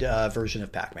good version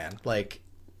of Pac-Man. Like,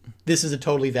 this is a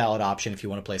totally valid option if you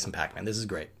want to play some Pac-Man. This is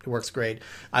great. It works great.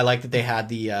 I like that they had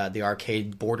the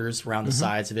arcade borders around the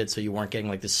sides of it, so you weren't getting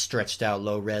like this stretched out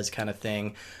low res kind of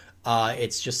thing.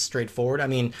 It's just straightforward. I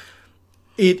mean,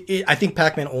 I think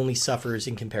Pac-Man only suffers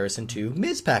in comparison to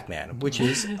Ms. Pac-Man, which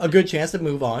is a good chance to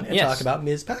move on and talk about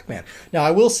Ms. Pac-Man. Now, I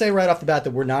will say right off the bat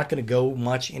that we're not going to go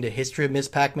much into history of Ms.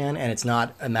 Pac-Man, and it's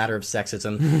not a matter of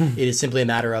sexism. It is simply a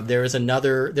matter of there's a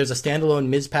standalone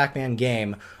Ms. Pac-Man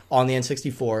game on the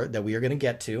N64 that we are going to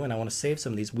get to, and I want to save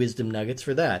some of these wisdom nuggets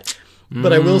for that.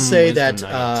 But I will say that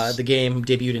the game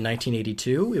debuted in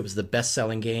 1982. It was the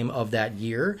best-selling game of that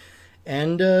year,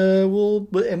 and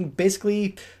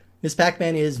basically, Ms.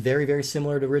 Pac-Man is very, very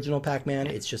similar to original Pac-Man.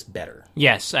 It's just better.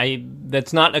 Yes,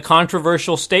 that's not a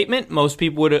controversial statement. Most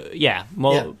people would,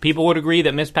 people would agree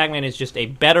that Ms. Pac-Man is just a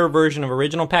better version of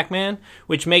original Pac-Man,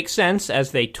 which makes sense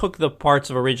as they took the parts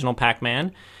of original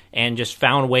Pac-Man and just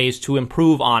found ways to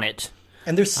improve on it.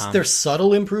 And there's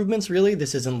subtle improvements, really.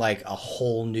 This isn't like a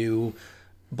whole new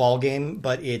ball game,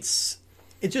 but it's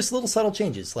just little subtle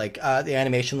changes. Like the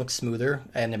animation looks smoother,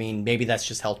 and I mean maybe that's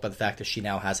just helped by the fact that she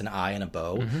now has an eye and a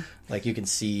bow. Like you can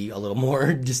see a little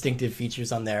more distinctive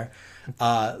features on there.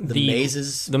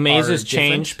 The mazes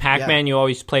change. Pac-Man, you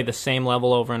always play the same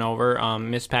level over and over.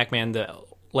 Miss Pac-Man, the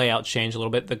layouts change a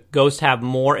little bit. The ghosts have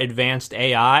more advanced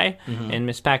AI in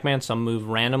Miss Pac-Man. Some move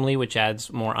randomly, which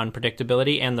adds more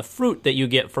unpredictability. And the fruit that you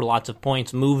get for lots of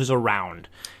points moves around.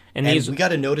 And we got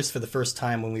to notice for the first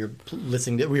time when we were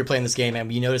playing this game, and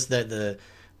we noticed that the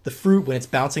fruit, when it's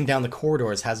bouncing down the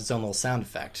corridors, has its own little sound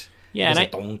effect. Yeah, and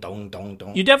like dong, dong, dong,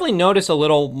 dong. You definitely notice a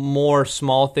little more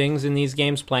small things in these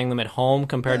games playing them at home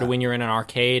compared to when you're in an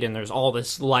arcade and there's all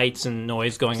this lights and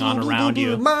noise going on around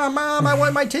you. Mom, I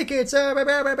want my tickets.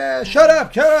 Shut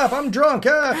up, I'm drunk.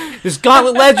 This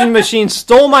Gauntlet Legend machine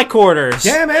stole my quarters.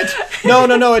 Damn it.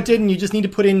 No, it didn't. You just need to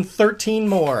put in 13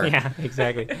 more. Yeah,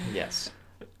 exactly. Yes.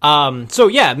 So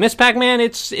yeah, Miss Pac-Man,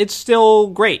 it's still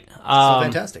great. Still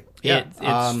fantastic. Yeah,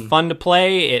 it's fun to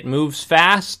play. It moves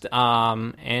fast,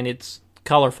 and it's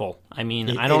colorful. I mean,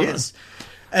 it is.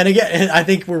 And again, I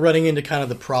think we're running into kind of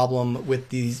the problem with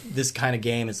this kind of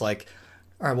game. It's like,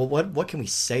 all right, well, what can we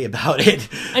say about it?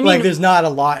 I mean, like, there's not a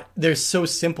lot. They're so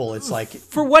simple. It's like,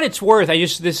 for what it's worth,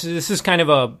 this is kind of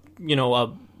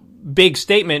a big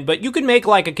statement, but you could make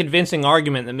like a convincing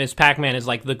argument that Miss Pac-Man is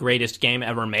like the greatest game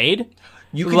ever made.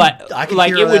 It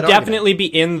would definitely be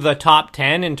in the top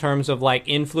 10 in terms of like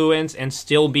influence and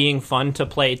still being fun to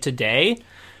play today.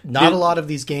 Not a lot of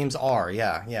these games are,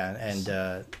 and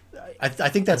I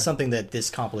think that's something that this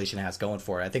compilation has going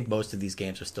for it. I think most of these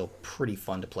games are still pretty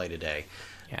fun to play today.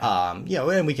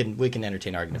 And we can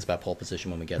entertain arguments about pole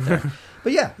position when we get there.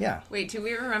 But yeah. Wait, do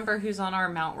we remember who's on our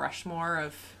Mount Rushmore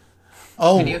of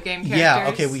video game characters? Yeah,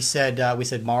 okay, we said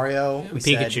Mario, we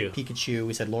Pikachu. said Pikachu,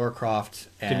 we said Lara Croft.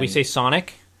 And Did we say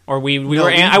Sonic? Or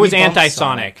I was bumped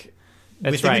anti-Sonic.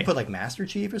 That's we think right. we put like Master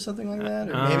Chief or something like that,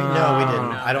 or maybe no, we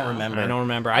didn't. I don't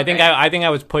remember. I think I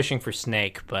was pushing for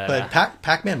Snake, but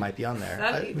Pac-Man might be on there.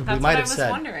 That's we what might I have was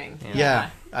said. wondering. Yeah,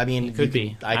 I mean, it could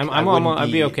be.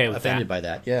 I'd be okay with offended that. by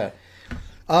that. Yeah.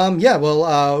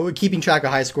 We're keeping track of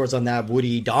high scores on that.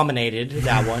 Woody dominated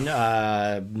that one.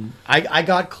 I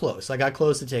got close. I got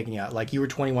close to taking out. Like, you were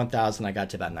 21,000, I got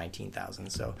to about 19,000.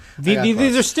 So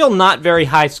these are still not very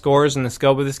high scores in the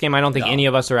scope of this game. I don't think any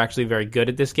of us are actually very good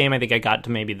at this game. I think I got to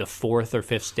maybe the 4th or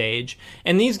 5th stage.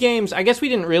 And these games, I guess we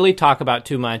didn't really talk about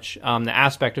too much the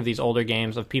aspect of these older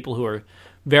games of people who are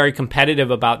very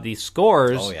competitive about these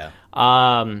scores. Oh, yeah.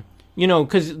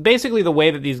 Because basically the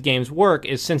way that these games work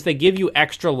is since they give you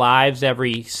extra lives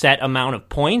every set amount of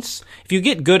points, if you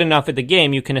get good enough at the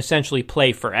game, you can essentially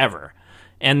play forever.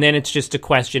 And then it's just a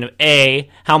question of, A,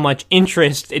 how much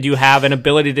interest do you have and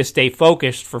ability to stay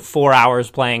focused for 4 hours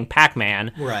playing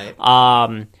Pac-Man. Right.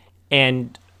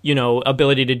 And,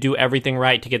 ability to do everything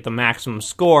right to get the maximum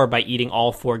score by eating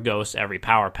all 4 ghosts every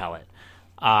power pellet.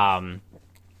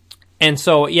 And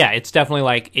so, yeah, it's definitely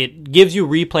like, it gives you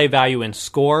replay value in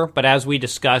score, but as we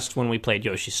discussed when we played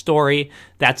Yoshi's Story,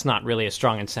 that's not really a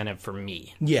strong incentive for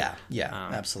me. Yeah,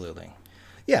 absolutely.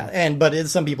 Yeah, but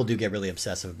some people do get really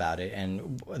obsessive about it,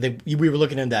 and we were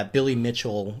looking at that. Billy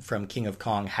Mitchell from King of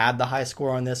Kong had the high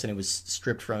score on this, and it was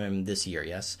stripped from him this year,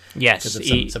 yes? Yes.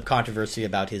 Because of some controversy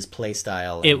about his play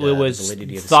style and it was the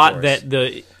validity of the thought scores.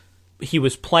 that he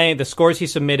was playing, the scores he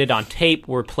submitted on tape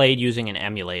were played using an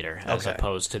emulator as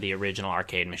opposed to the original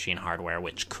arcade machine hardware,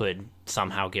 which could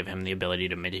somehow give him the ability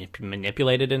to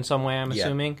manipulate it in some way, I'm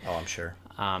assuming. Oh, I'm sure.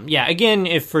 Again,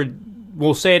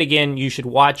 we'll say it again, you should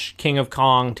watch King of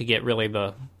Kong to get really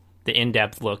the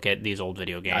in-depth look at these old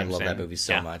video games. I love that movie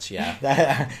so much,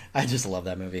 yeah. I just love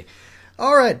that movie.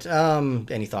 All right,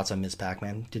 any thoughts on Ms.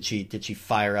 Pac-Man? Did she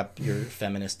fire up your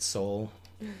feminist soul?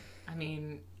 I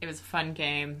mean, it was a fun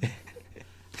game.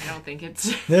 I don't think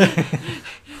it's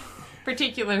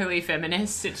particularly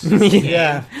feminist. It's just a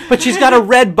game. But she's got a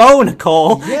red bow,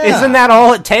 Nicole. Yeah. Isn't that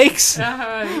all it takes?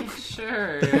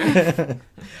 Sure.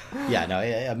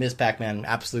 Ms. Pac-Man,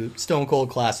 absolute stone cold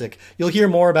classic. You'll hear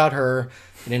more about her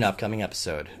in an upcoming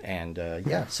episode. And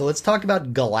so let's talk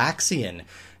about Galaxian.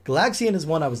 Galaxian is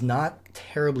one I was not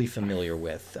terribly familiar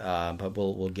with, but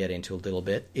we'll get into a little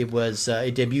bit. It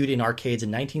debuted in arcades in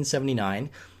 1979,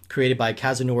 created by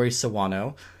Kazunori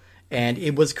Sawano, and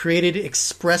it was created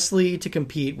expressly to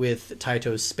compete with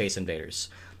Taito's Space Invaders,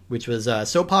 which was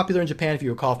so popular in Japan, if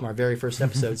you recall from our very first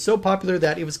episode, so popular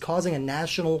that it was causing a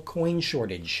national coin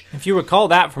shortage. If you recall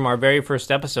that from our very first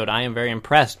episode, I am very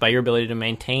impressed by your ability to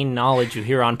maintain knowledge you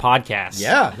hear on podcasts.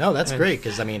 Yeah, no, that's great,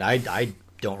 because, I mean, I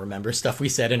don't remember stuff we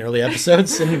said in early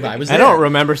episodes, and I was there. I don't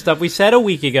remember stuff we said a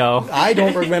week ago. I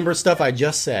don't remember stuff I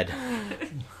just said.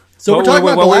 So we're talking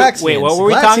about Galaxians. Wait, what were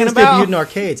we talking about? Galaxians debuted in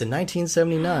arcades in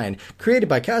 1979, created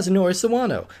by Kazunori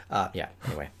Sawano.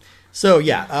 Anyway. So,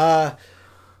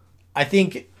 I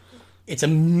think it's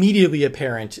immediately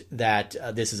apparent that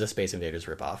this is a Space Invaders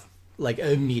ripoff. Like,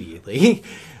 immediately.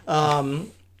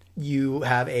 You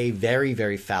have a very,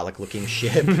 very phallic-looking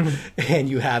ship, and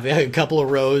you have a couple of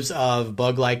rows of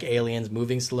bug-like aliens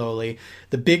moving slowly.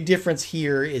 The big difference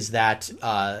here is that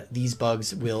these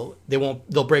bugs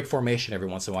they'll break formation every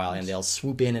once in a while, and they'll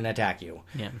swoop in and attack you.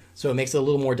 Yeah. So it makes it a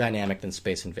little more dynamic than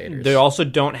Space Invaders. They also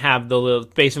don't have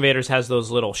Space Invaders has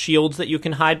those little shields that you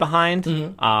can hide behind.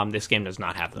 Mm-hmm. This game does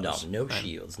not have those. No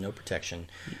shields, no protection.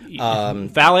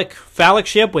 Phallic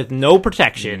ship with no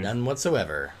protection. None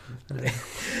whatsoever.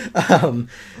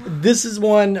 This is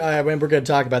one, we're going to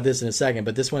talk about this in a second,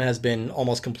 but this one has been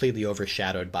almost completely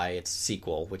overshadowed by its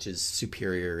sequel, which is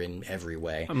superior in every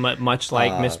way. Much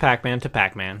like Miss Pac-Man to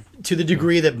Pac-Man. To the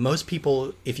degree that most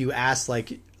people, if you ask,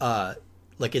 like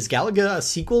is Galaga a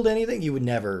sequel to anything? You would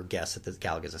never guess that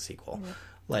Galaga is a sequel. Yeah.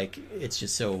 Like, it's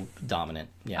just so dominant.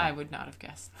 Yeah, I would not have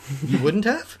guessed. You wouldn't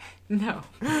have? No.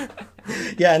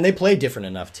 Yeah, and they play different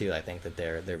enough too. I think that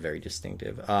they're very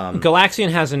distinctive. Galaxian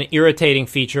has an irritating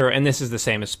feature, and this is the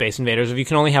same as Space Invaders. If you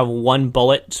can only have one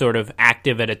bullet sort of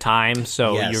active at a time,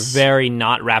 so you're very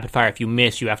not rapid fire. If you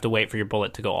miss, you have to wait for your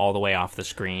bullet to go all the way off the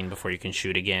screen before you can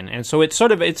shoot again. And so it's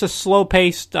a slow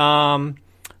paced,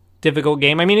 difficult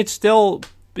game. I mean, it still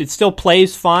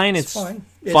plays fine. It's fine.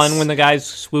 fun when the guys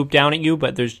swoop down at you,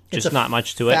 but there's It's just a not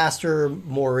much to it. Faster,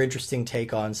 more interesting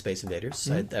take on Space Invaders,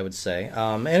 I would say.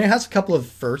 And it has a couple of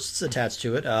firsts attached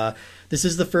to it. This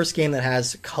is the first game that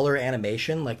has color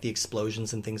animation, like the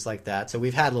explosions and things like that. So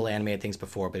we've had little animated things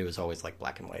before, but it was always like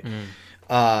black and white.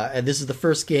 And this is the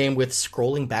first game with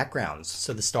scrolling backgrounds.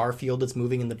 So the star field that's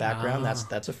moving in the background,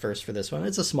 that's a first for this one.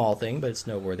 It's a small thing, but it's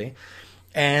noteworthy.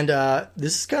 And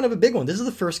this is kind of a big one. This is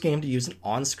the first game to use an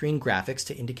on-screen graphics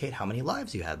to indicate how many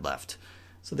lives you had left.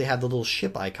 So they have the little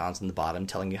ship icons in the bottom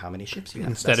telling you how many ships you have.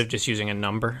 Instead of just using a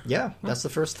number. Yeah, that's the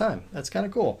first time. That's kind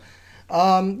of cool.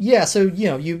 Yeah, so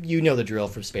you know the drill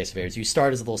for Space Invaders. You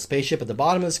start as a little spaceship at the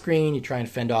bottom of the screen. You try and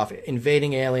fend off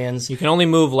invading aliens. You can only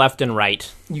move left and right.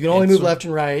 You can only move left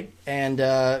and right, and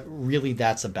really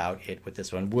that's about it with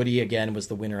this one. Woody, again, was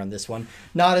the winner on this one.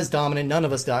 Not as dominant. None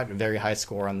of us got a very high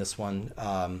score on this one.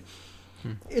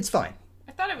 It's fine.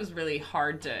 I thought it was really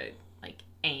hard to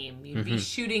aim. You'd be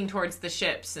shooting towards the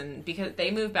ships, and because they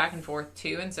move back and forth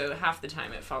too, and so half the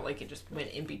time it felt like it just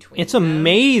went in between. It's them.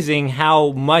 amazing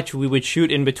how much we would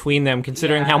shoot in between them,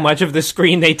 considering how much of the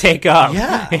screen they take up.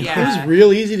 Yeah, it was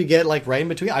real easy to get right in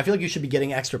between. I feel like you should be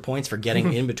getting extra points for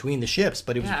getting in between the ships,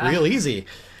 but it was real easy.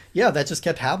 Yeah, that just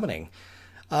kept happening.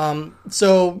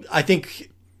 So I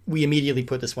think we immediately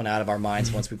put this one out of our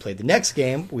minds once we played the next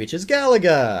game, which is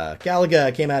Galaga.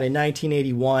 Galaga came out in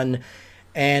 1981.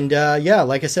 And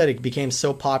like I said, it became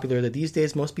so popular that these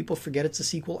days most people forget it's a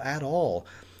sequel at all.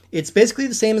 It's basically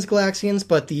the same as Galaxians,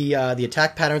 but the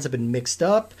attack patterns have been mixed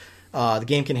up. The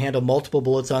game can handle multiple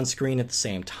bullets on screen at the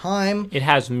same time. It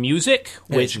has music,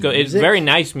 which is very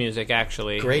nice music,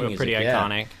 actually. Great music, pretty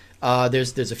iconic.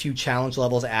 There's a few challenge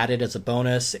levels added as a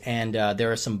bonus, and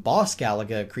there are some boss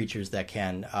Galaga creatures that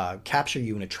can capture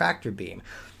you in a tractor beam.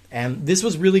 And this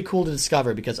was really cool to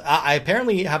discover because I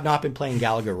apparently have not been playing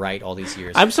Galaga right all these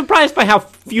years. I'm surprised by how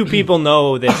few people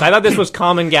know this. I thought this was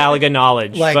common Galaga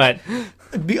knowledge, but...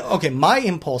 Okay, my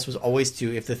impulse was always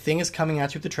to, if the thing is coming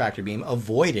at you with the tractor beam,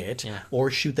 avoid it or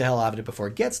shoot the hell out of it before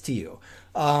it gets to you.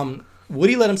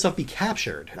 Woody let himself be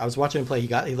captured. I was watching him play. He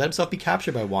let himself be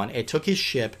captured by one. It took his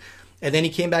ship, and then he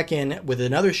came back in with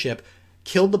another ship,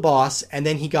 killed the boss, and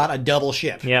then he got a double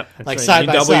ship. Yep, like right. side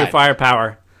by double side. your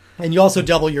firepower. And you also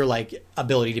double your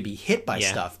ability to be hit by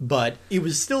stuff, but it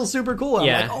was still super cool. I'm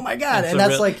like, oh my god! And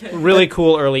that's really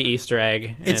cool early Easter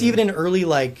egg. It's even an early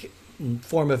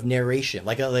form of narration,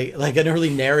 like an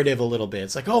early narrative a little bit.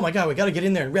 It's like, oh my god, we got to get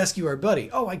in there and rescue our buddy.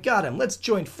 Oh, I got him. Let's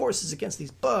join forces against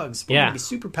these bugs. We're gonna be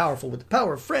super powerful with the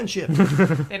power of friendship.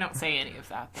 They don't say any of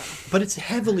that though. But it's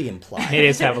heavily implied. It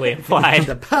is heavily implied.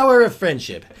 The power of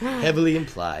friendship, heavily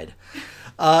implied.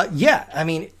 I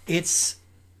mean, it's.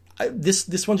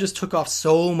 This one just took off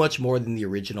so much more than the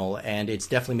original, and it's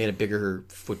definitely made a bigger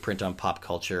footprint on pop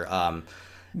culture.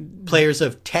 Players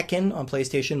of Tekken on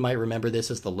PlayStation might remember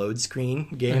this as the load screen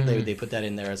game. They put that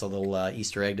in there as a little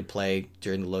Easter egg to play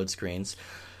during the load screens.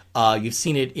 You've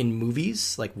seen it in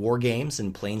movies like War Games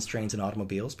and Planes, Trains, and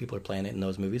Automobiles. People are playing it in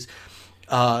those movies.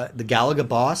 The Galaga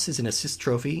boss is an assist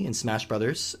trophy in Smash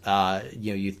Brothers.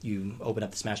 You open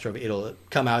up the Smash trophy, it'll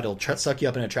come out, it'll suck you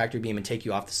up in a tractor beam and take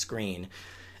you off the screen.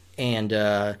 And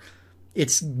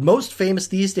it's most famous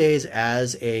these days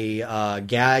as a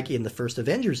gag in the first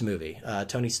Avengers movie.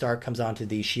 Tony Stark comes onto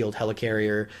the S.H.I.E.L.D.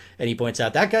 helicarrier, and he points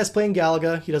out, that guy's playing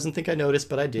Galaga. He doesn't think I noticed,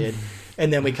 but I did.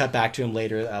 And then we cut back to him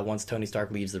later. Once Tony Stark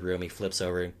leaves the room, he flips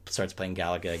over and starts playing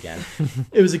Galaga again.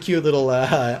 It was a cute little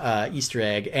Easter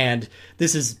egg. And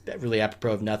this is really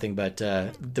apropos of nothing, but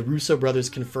the Russo brothers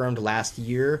confirmed last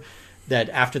year that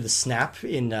after the snap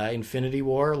in Infinity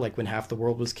War, like when half the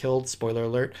world was killed, spoiler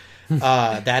alert,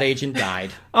 that agent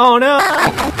died. Oh no!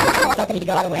 I thought they need to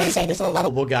go out of the way and say this little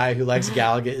Lovable guy who likes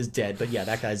Galaga is dead, but yeah,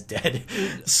 that guy's dead.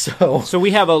 So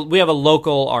we have a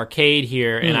local arcade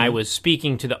here, and I was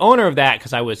speaking to the owner of that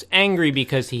because I was angry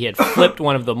because he had flipped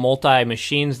one of the multi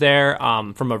machines there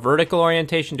from a vertical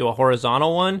orientation to a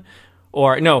horizontal one.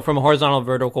 Or, no, from a horizontal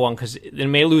vertical one, because it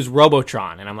may lose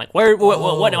Robotron. And I'm like, what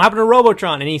happened to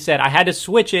Robotron? And he said, I had to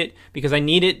switch it because I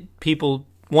needed people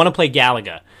want to play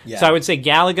Galaga. Yeah. So I would say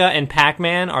Galaga and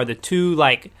Pac-Man are the two,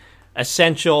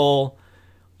 essential...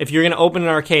 If you're going to open an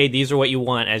arcade, these are what you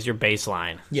want as your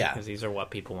baseline. Yeah. Because these are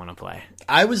what people want to play.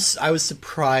 I was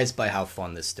surprised by how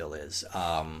fun this still is.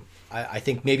 I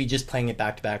think maybe just playing it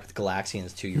back-to-back with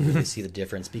Galaxians, too, you really see the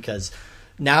difference, because...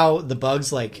 Now the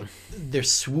bugs, they're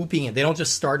swooping in. They don't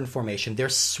just start in formation. They're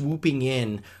swooping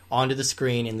in onto the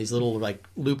screen in these little,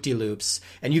 loop-de-loops,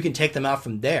 and you can take them out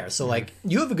from there. So,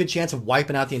 you have a good chance of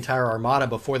wiping out the entire armada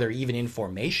before they're even in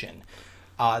formation.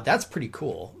 That's pretty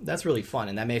cool. That's really fun,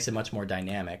 and that makes it much more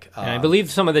dynamic. And I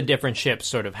believe some of the different ships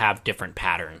sort of have different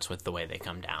patterns with the way they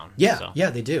come down. Yeah, so.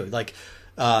 yeah, they do. Like,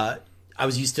 I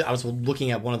was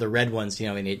looking at one of the red ones,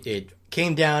 and it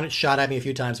came down, it shot at me a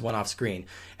few times, went off screen.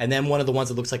 And then one of the ones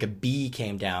that looks like a bee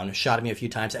came down, shot at me a few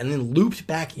times, and then looped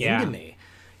back into me.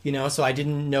 So I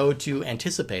didn't know to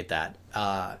anticipate that.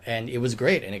 And it was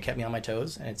great, and it kept me on my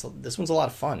toes, and this one's a lot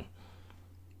of fun.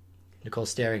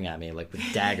 Nicole's staring at me, like, with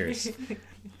daggers.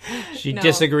 She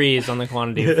disagrees on the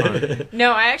quantity of fun.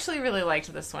 No, I actually really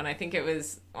liked this one. I think it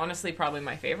was, honestly, probably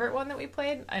my favorite one that we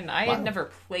played. And I had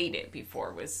never played it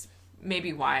before, was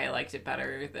maybe why I liked it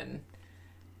better than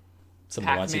Some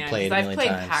of the ones you played a I've million played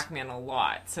times. Pac-Man a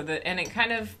lot. And it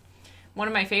kind of, one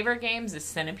of my favorite games is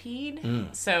Centipede.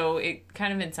 So it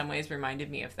kind of in some ways reminded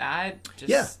me of that.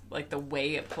 Just like the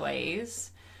way it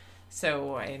plays.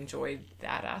 So I enjoyed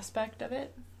that aspect of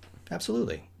it.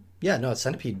 Absolutely. Yeah, no,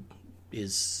 Centipede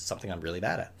is something I'm really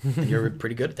bad at. And you're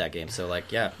pretty good at that game. So,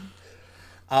 like, yeah.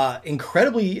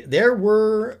 Incredibly, there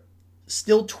were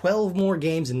still 12 more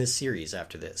games in this series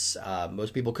after this.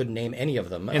 Most people couldn't name any of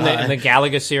them. In the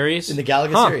Galaga series? In the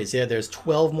Galaga series, yeah, there's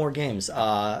 12 more games.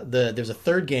 There's a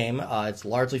third game. It's a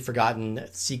largely forgotten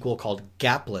sequel called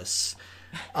Gapless,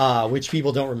 which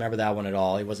people don't remember that one at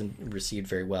all. It wasn't received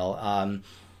very well.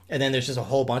 And then there's just a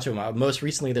whole bunch of them. Most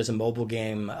recently, there's a mobile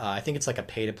game. I think it's like a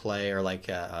pay-to-play or like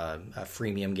a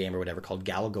freemium game or whatever called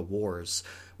Galaga Wars,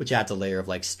 which adds a layer of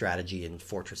like strategy and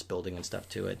fortress building and stuff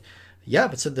to it. Yeah,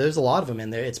 but so there's a lot of them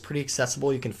in there. It's pretty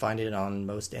accessible. You can find it on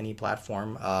most any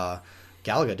platform.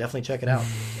 Galaga, definitely check it out.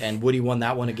 And Woody won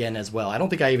that one again as well. I don't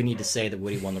think I even need to say that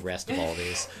Woody won the rest of all of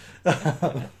these.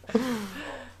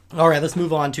 All right, let's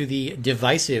move on to the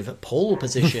divisive Pole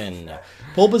Position.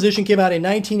 Pole Position came out in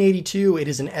 1982. It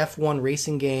is an F1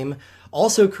 racing game,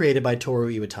 also created by Toru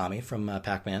Iwatani from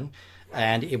Pac-Man.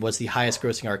 And it was the highest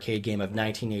grossing arcade game of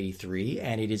 1983.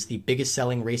 And it is the biggest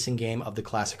selling racing game of the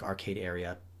classic arcade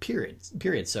area,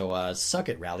 period. So suck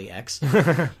it, Rally X.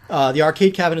 The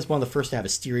arcade cabinet is one of the first to have a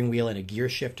steering wheel and a gear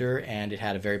shifter. And it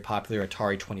had a very popular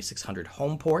Atari 2600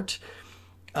 home port.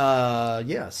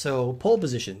 So Pole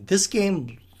Position. This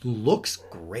game looks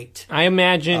great. I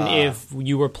imagine if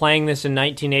you were playing this in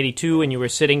 1982 and you were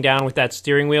sitting down with that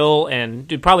steering wheel,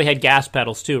 and it probably had gas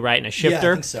pedals too, right, and a shifter.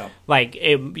 Yeah, I think so. Like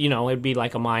it'd be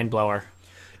like a mind blower.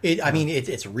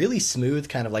 It's really smooth,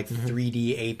 kind of like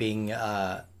 3D aping.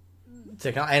 And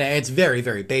it's very,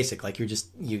 very basic. Like you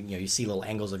see little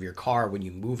angles of your car when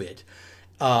you move it.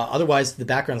 Otherwise, the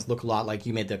backgrounds look a lot like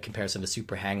you made the comparison to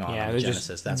Super Hang-On on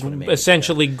Genesis. That's what it made.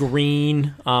 Essentially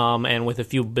green, and with a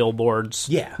few billboards.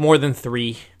 Yeah. More than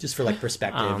 3. Just for, like,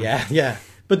 perspective. Yeah.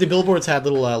 But the billboards had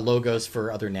little logos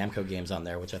for other Namco games on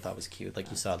there, which I thought was cute. Like,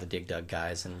 you saw the Dig Dug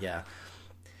guys, and yeah.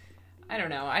 I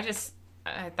don't know. I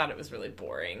thought it was really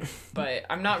boring. But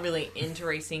I'm not really into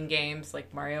racing games.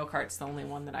 Like, Mario Kart's the only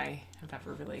one that I have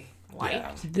ever really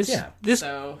liked.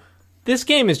 This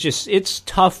game is just, it's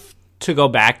tough to go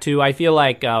back to. I feel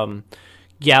like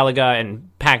Galaga and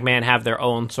Pac-Man have their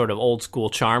own sort of old school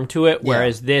charm to it,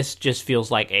 whereas this just feels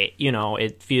like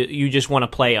you just want to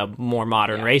play a more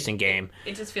modern racing game.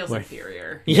 It just feels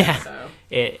inferior. Yeah. So.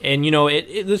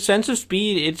 The sense of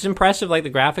speed, it's impressive. Like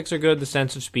the graphics are good, the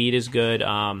sense of speed is good.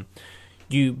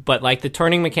 But like the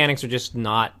turning mechanics are just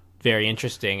not very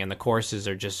interesting, and the courses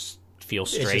are just feel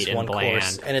straight and bland.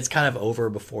 Course, and it's kind of over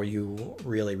before you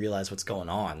really realize what's going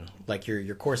on. Like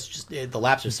your course, the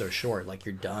laps are so short, like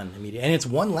you're done immediately. And it's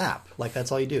one lap. Like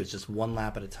that's all you do. It's just one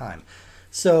lap at a time.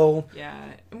 So yeah,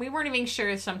 and we weren't even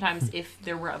sure sometimes if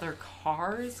there were other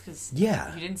cars because you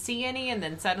didn't see any, and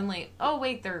then suddenly, oh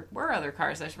wait, there were other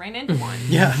cars. I just ran into one.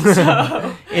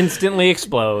 So instantly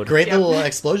explode. Great little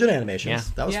explosion animations.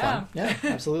 Yeah. That was fun. Yeah,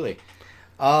 absolutely.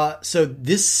 So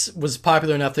this was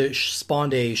popular enough that it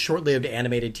spawned a short-lived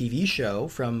animated TV show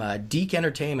from DiC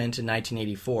Entertainment in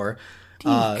 1984.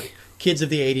 Kids of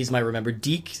the 80s might remember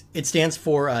DiC. It stands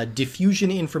for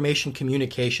Diffusion Information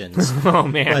Communications. Oh,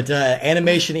 man. But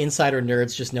Animation Insider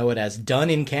nerds just know it as Done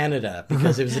in Canada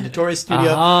because it was a notorious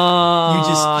studio.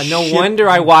 Wonder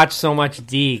I watch so much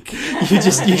DiC.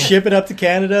 You ship it up to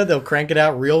Canada, they'll crank it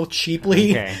out real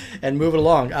cheaply and move it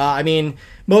along.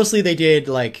 Mostly they did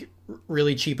like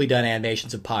really cheaply done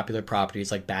animations of popular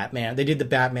properties like Batman. They did the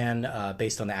Batman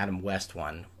based on the Adam West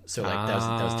one. So like that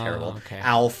was terrible. Okay.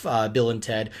 Alf, Bill and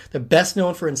Ted. They're best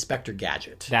known for Inspector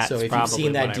Gadget. So if you've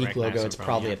seen that DiC logo, it's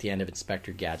probably at the end of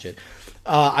Inspector Gadget.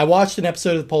 I watched an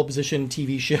episode of the Pole Position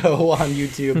TV show on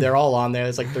YouTube. They're all on there.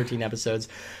 It's like 13 episodes.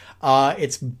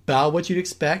 It's about what you'd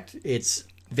expect. It's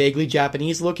vaguely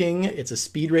Japanese looking. It's a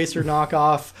Speed Racer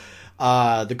knockoff.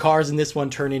 The cars in this one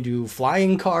turn into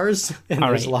flying cars, and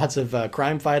there's lots of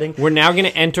crime fighting. We're now going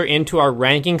to enter into our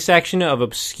ranking section of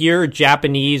obscure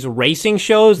Japanese racing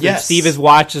shows that Steve has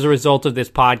watched as a result of this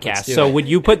podcast. So would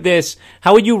you put this,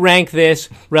 how would you rank this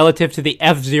relative to the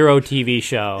F-Zero TV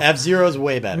show? F-Zero's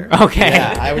way better. Okay.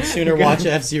 Yeah, I would sooner watch an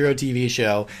F-Zero TV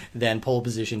show than Pole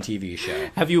Position TV show.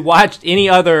 Have you watched any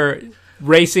other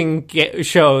racing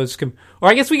shows? Or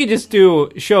I guess we could just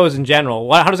do shows in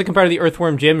general. How does it compare to the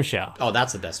Earthworm Jim show? Oh,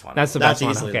 that's the best one. That's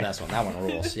easily the best one. That one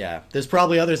rules. Yeah, there's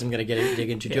probably others I'm going to dig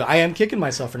into too. I am kicking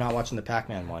myself for not watching the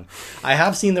Pac-Man one. I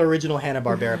have seen the original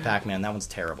Hanna-Barbera Pac-Man. That one's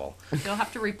terrible. You'll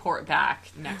have to report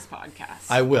back next podcast.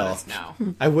 I will. Let us know.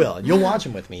 I will. You'll watch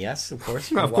them with me. Yes, of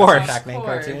course. Of course. Pac-Man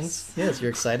cartoons. Yes,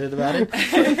 you're excited about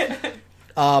it.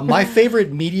 My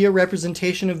favorite media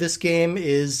representation of this game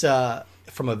is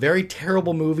from a very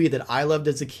terrible movie that I loved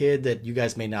as a kid that you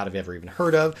guys may not have ever even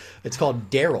heard of. It's called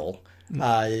Daryl.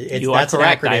 That's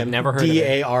correct. I've never heard of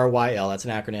it. Daryl. That's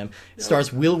an acronym. It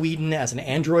stars Will Wheaton as an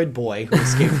android boy who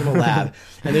escaped from a lab.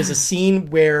 And there's a scene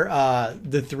where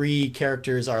the three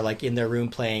characters are like in their room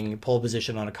playing Pole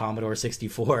Position on a Commodore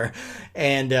 64.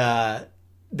 And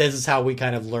this is how we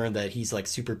kind of learn that he's like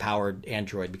super powered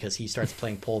android, because he starts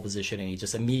playing Pole Position and he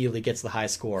just immediately gets the high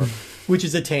score, which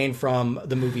is attained from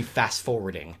the movie Fast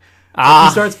Forwarding. He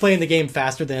starts playing the game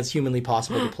faster than it's humanly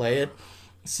possible to play it.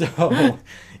 So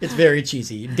it's very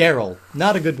cheesy. Daryl,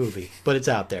 not a good movie, but it's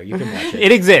out there. You can watch it.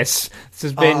 It exists. This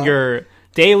has been your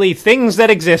daily Things That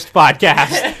Exist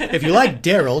podcast. If you like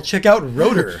Daryl, check out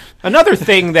Rotor. Another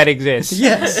thing that exists.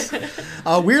 Yes.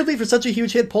 Weirdly, for such a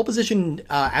huge hit, Pole Position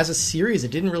as a series,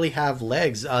 it didn't really have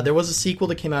legs. There was a sequel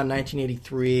that came out in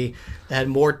 1983 that had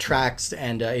more tracks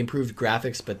and improved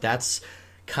graphics, but that's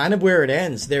kind of where it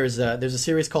ends. There's a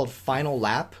series called Final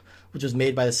Lap, which was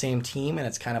made by the same team, and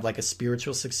it's kind of like a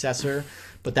spiritual successor.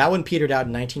 But that one petered out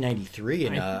in 1993,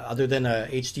 and other than a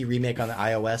HD remake on the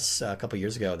iOS a couple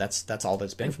years ago, that's all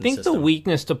that's been from the system. I think the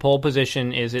weakness to Pole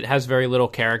Position is it has very little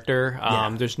character.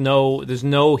 There's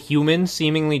no human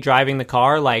seemingly driving the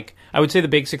car. Like, I would say the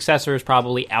big successor is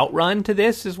probably Outrun to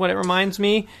this, is what it reminds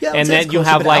me. Yeah, and then you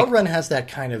have like Outrun has that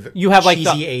kind of cheesy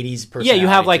 80s personality. Yeah, you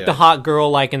have like the hot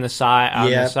girl like in the side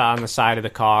on the side of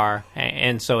the car,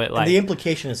 and so it like and the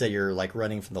implication is that you're like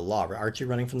running from the law. Aren't you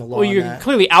running from the law? Well, you're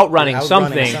clearly outrunning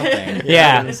something.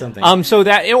 Yeah. So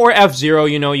that, or F-Zero,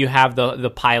 you have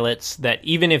the pilots that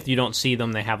even if you don't see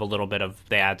them, they have a little bit of,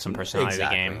 they add some personality to the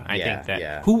game. I think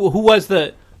that who was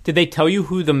did they tell you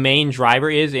who the main driver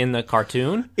is in the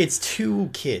cartoon? It's two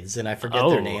kids, and I forget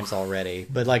their names already.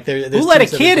 But like, there's who let a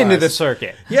kid into the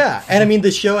circuit? Yeah, and I mean,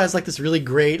 the show has like this really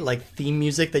great like theme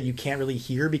music that you can't really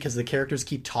hear because the characters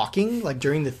keep talking like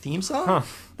during the theme song,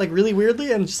 like really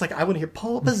weirdly. And just like, I want to hear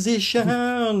Pole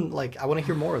Position. Like, I want to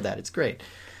hear more of that. It's great.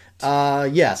 So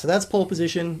that's Pole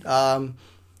Position.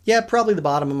 Probably the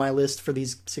bottom of my list for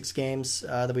these 6 games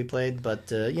that we played, but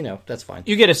that's fine.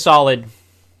 You get a solid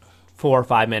 4 or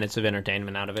 5 minutes of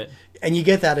entertainment out of it. And you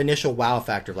get that initial wow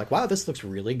factor of like, wow, this looks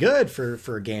really good for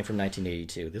a game from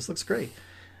 1982. This looks great.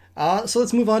 So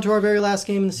let's move on to our very last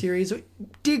game in the series,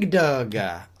 Dig Dug.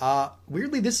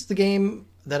 Weirdly, this is the game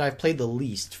that I've played the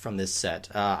least from this set.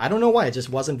 I don't know why. It just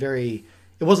wasn't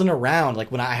around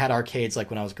like when I had arcades, like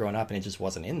when I was growing up, and it just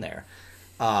wasn't in there.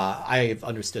 I've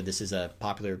understood this is a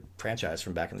popular franchise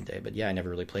from back in the day, but I never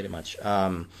really played it much.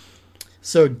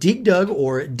 So Dig Dug,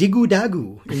 or Digu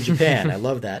Dagu in Japan, I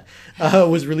love that,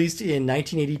 was released in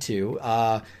 1982.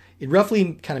 It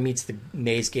roughly kind of meets the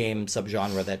maze game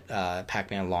subgenre that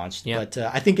Pac-Man launched, but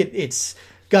I think it's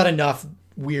got enough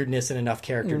weirdness and enough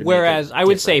character to Whereas make it I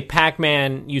would say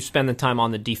Pac-Man, you spend the time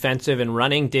on the defensive and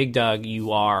running. Dig Dug,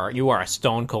 you are a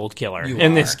stone cold killer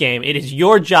in this game. It is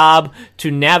your job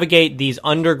to navigate these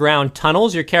underground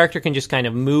tunnels. Your character can just kind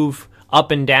of move up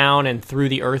and down and through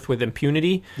the earth with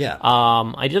impunity. Yeah.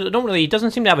 He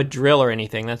doesn't seem to have a drill or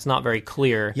anything. That's not very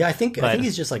clear. Yeah, I think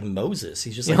he's just like Moses.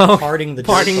 He's just like parting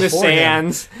the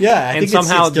sands. Yeah, and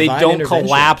somehow they don't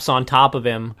collapse on top of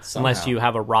him unless you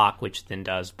have a rock, which then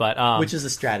does. But which is a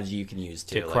strategy you can use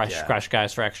too, to crush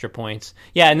guys for extra points.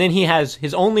 Yeah, and then he has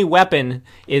his only weapon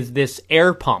is this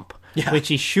air pump, which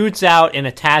he shoots out and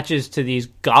attaches to these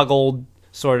goggled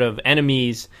sort of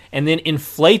enemies, and then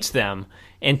inflates them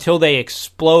until they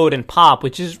explode and pop,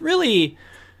 which is really,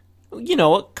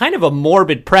 kind of a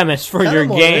morbid premise for your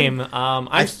game.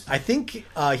 I think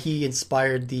he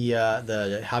inspired the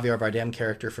Javier Bardem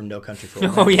character from No Country for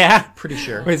Old Men. Oh yeah, pretty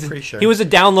sure. He was a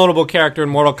downloadable character in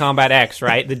Mortal Kombat X,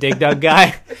 right? The Dig Dug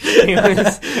guy.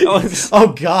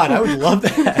 Oh god, I would love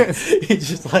that. He's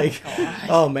just like,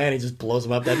 oh man, he just blows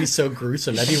him up. That'd be so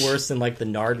gruesome. That'd be worse than like the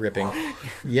Nard ripping.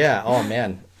 Yeah. Oh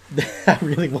man. I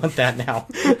really want that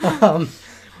now.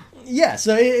 Yeah,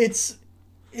 so it's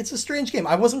a strange game.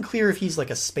 I wasn't clear if he's like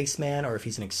a spaceman or if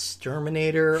he's an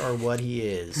exterminator or what he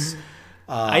is.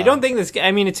 I don't think this.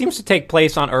 I mean, it seems to take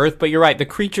place on Earth, but you're right. The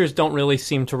creatures don't really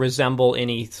seem to resemble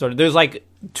any sort of. There's like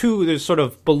two. There's sort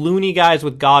of balloony guys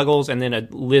with goggles, and then a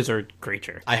lizard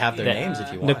creature. I have their that names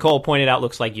if you want. Nicole pointed out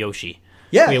looks like Yoshi.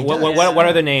 Yeah. Wait, he what does.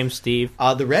 are the names, Steve?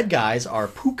 The red guys are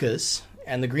pukas,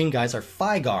 and the green guys are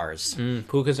Figars.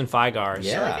 Pukas and Figars.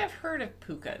 Yeah. I feel like I've heard of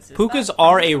pukas. Is Pukas that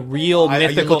are from a something? real Are you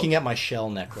mythical. looking at my shell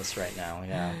necklace right now?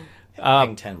 Yeah.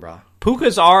 Hang 10, bro.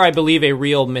 Pukas are, I believe, a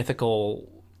real mythical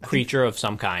creature of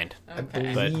some kind. I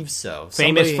Okay. believe so.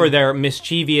 Famous Somebody- for their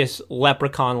mischievous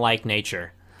leprechaun-like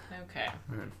nature. Okay.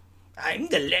 I'm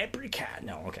the leprechaun.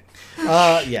 No, okay.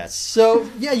 Yes. So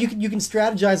yeah, you can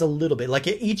strategize a little bit. Like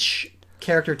each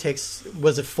character takes,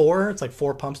 was it 4? It's like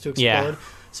 4 pumps to explode. Yeah.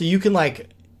 So you can like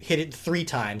hit it 3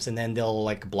 times and then they'll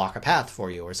like block a path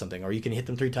for you or something, or you can hit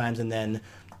them 3 times and then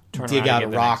dig around out and a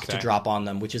get the rock next to guy. drop on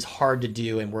them, which is hard to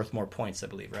do and worth more points, I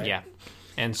believe. Right? Yeah.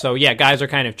 And so, yeah, guys are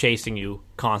kind of chasing you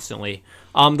constantly.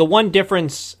 The one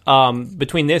difference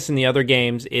between this and the other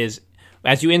games is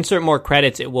as you insert more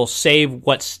credits, it will save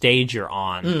what stage you're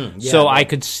on. So I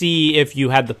could see if you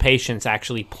had the patience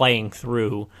actually playing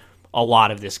through a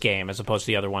lot of this game as opposed to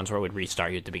the other ones where it would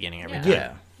restart you at the beginning every time.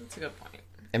 Yeah. That's a good point.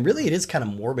 And really, it is kind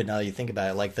of morbid now that you think about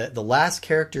it. Like the last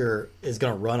character is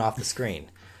going to run off the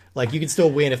screen. Like you can still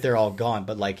win if they're all gone,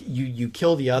 but like you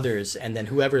kill the others, and then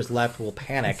whoever's left will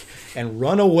panic and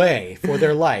run away for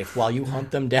their life while you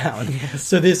hunt them down.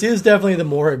 So this is definitely the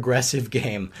more aggressive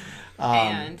game.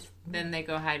 And then they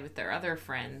go hide with their other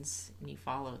friends, and you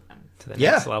follow them. To the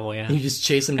next level, yeah. You just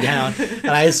chase them down, and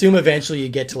I assume eventually you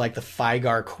get to like the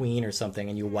Figar Queen or something,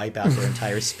 and you wipe out their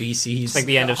entire species. It's like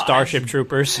the end of Starship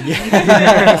Troopers.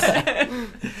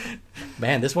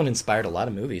 Man, this one inspired a lot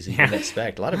of movies you wouldn't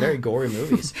expect. A lot of very gory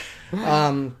movies.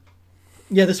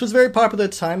 Yeah, this was very popular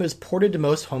at the time. It was ported to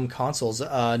most home consoles,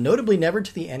 notably never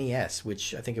to the NES,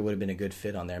 which I think it would have been a good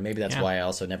fit on there. Maybe that's why I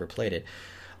also never played it.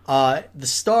 The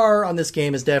star on this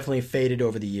game has definitely faded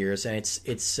over the years, and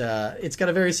it's got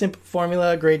a very simple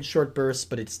formula, great short bursts,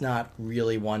 but it's not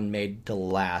really one made to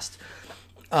last.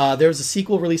 There was a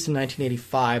sequel released in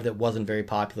 1985 that wasn't very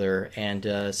popular,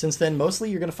 and since then, mostly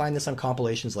you're going to find this on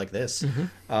compilations like this.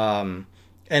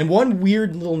 And one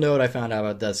weird little note I found out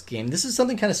about this game, this is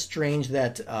something kind of strange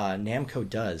that Namco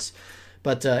does.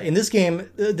 But in this game,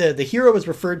 the hero is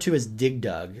referred to as Dig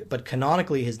Dug, but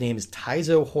canonically his name is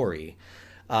Taizo Hori.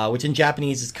 Which in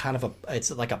Japanese is kind of it's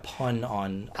like a pun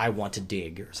on I want to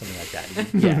dig or something like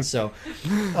that. Yeah, so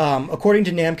according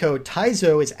to Namco,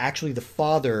 Taizo is actually the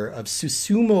father of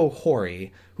Susumu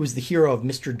Hori, who's the hero of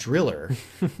Mr. Driller,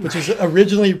 which was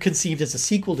originally conceived as a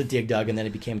sequel to Dig Dug, and then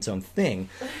it became its own thing.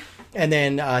 And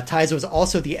then Taizo is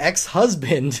also the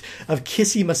ex-husband of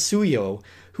Kissy Masuyo,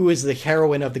 who is the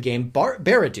heroine of the game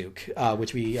Baraduke,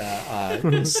 which we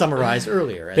summarized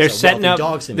earlier. As They're a setting wealthy up.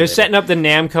 dog They're simulator. setting up the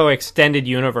Namco extended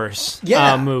universe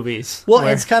movies. Well,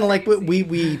 where- it's kind of like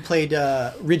we played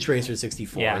Ridge Racer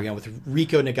 64, Yeah. with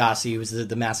Riko Nagase, who's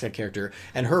the mascot character,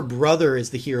 and her brother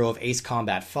is the hero of Ace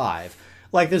Combat 5.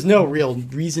 Like, there's no real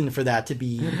reason for that to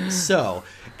be so.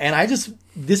 And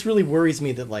this really worries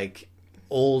me that, like,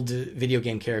 old video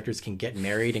game characters can get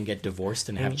married and get divorced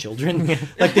and have children.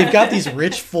 Like, they've got these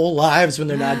rich, full lives when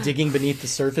they're not digging beneath the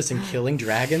surface and killing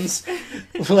dragons.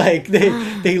 Like,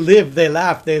 they live, they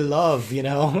laugh, they love,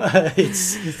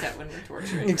 It's Except when we're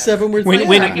torturing except them. when we're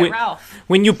When- Like at Ralph.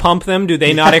 when you pump them, do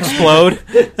they not explode?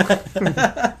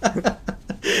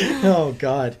 Oh,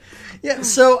 God. Yeah,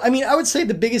 so, I mean, I would say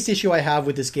the biggest issue I have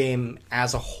with this game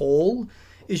as a whole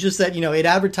is just that, it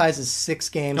advertises 6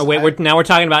 games. Oh, wait, now we're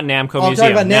talking about Namco I'm Museum.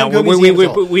 talking about Now, Namco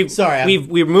Museum. Sorry,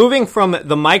 we're moving from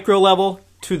the micro level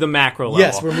to the macro level.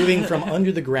 Yes, we're moving from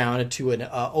under the ground to an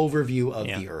overview of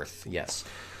the Earth. Yes.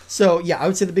 So, yeah, I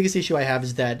would say the biggest issue I have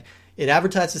is that it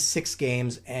advertises 6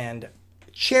 games, and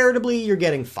charitably, you're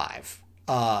getting 5.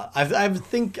 I would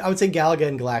say Galaga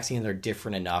and Galaxian are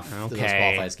different enough that those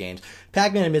qualify as games.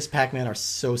 Pac-Man and Miss Pac-Man are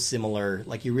so similar,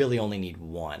 like you really only need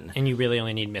 1. And you really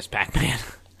only need Miss Pac-Man.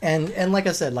 And like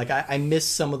I said, like I miss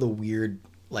some of the weird,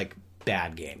 like,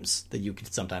 bad games that you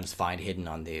could sometimes find hidden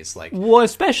on these. Like, Well,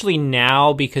 especially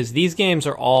now, because these games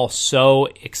are all so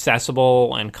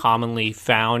accessible and commonly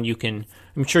found.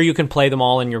 I'm sure you can play them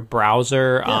all in your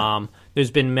browser. Yeah.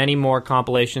 There's been many more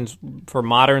compilations for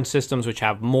modern systems which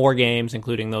have more games,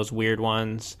 including those weird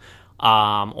ones.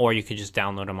 Or you could just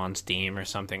download them on Steam or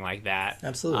something like that.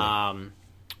 Absolutely.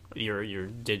 Your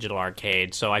digital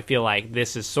arcade. So I feel like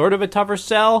this is sort of a tougher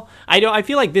sell. I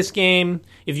feel like this game,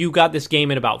 if you got this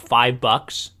game at about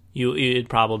 $5, it'd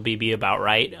probably be about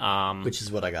right. Which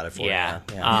is what I got it for. Yeah.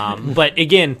 Yeah. But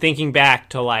again, thinking back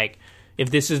to like, if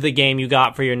this is the game you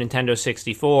got for your Nintendo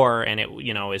 64 and it,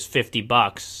 is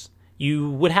 $50,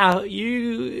 you would have,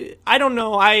 I don't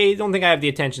know, I don't think I have the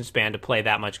attention span to play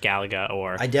that much Galaga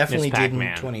or I definitely Miss Pac-Man.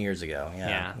 didn't 20 years ago.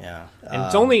 Yeah.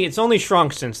 And it's only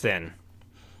shrunk since then.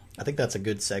 I think that's a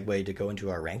good segue to go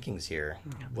into our rankings here.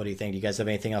 What do you think? Do you guys have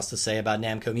anything else to say about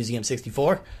Namco Museum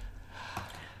 64? I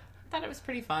thought it was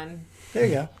pretty fun. There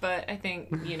you go. But I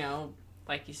think,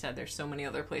 like you said, there's so many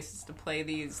other places to play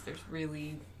these. There's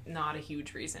really not a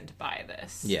huge reason to buy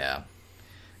this. Yeah.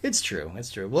 It's true.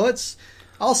 Well,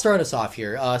 I'll start us off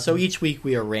here. So each week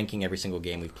we are ranking every single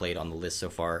game we've played on the list so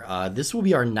far. This will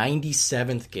be our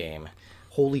 97th game.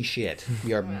 Holy shit.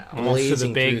 We are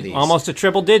blazing through these. Almost to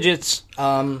triple digits.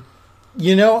 I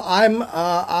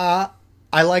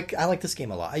like this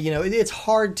game a lot. It's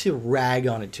hard to rag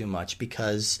on it too much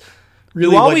because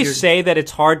really you always say that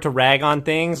it's hard to rag on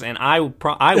things, and I will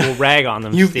rag on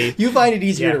them, Steve. You find it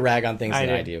easier to rag on things than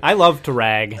I do. I love to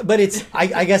rag. But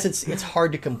I guess it's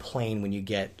hard to complain when you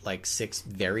get like 6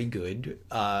 very good,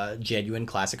 genuine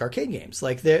classic arcade games.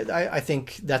 Like I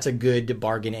think that's a good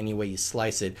bargain any way you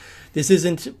slice it. This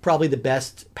isn't probably the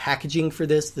best packaging for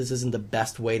this. This isn't the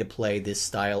best way to play this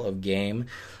style of game.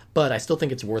 But I still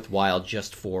think it's worthwhile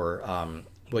just for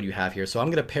what you have here. So I'm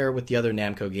going to pair it with the other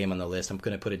Namco game on the list. I'm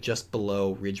going to put it just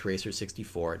below Ridge Racer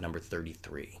 64 at number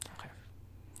 33.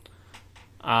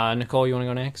 Nicole, you want to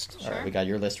go next? Sure. All right, we got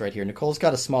your list right here. Nicole's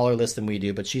got a smaller list than we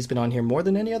do, but she's been on here more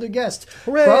than any other guest.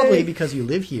 Hooray! Probably because you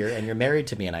live here and you're married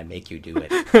to me and I make you do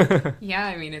it. Yeah,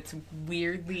 I mean, it's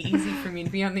weirdly easy for me to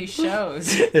be on these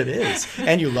shows. It is.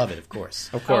 And you love it, of course.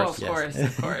 Of course.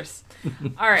 Of course.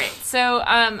 All right, so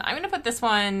I'm going to put this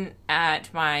one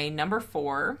at my number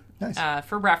 4. Nice.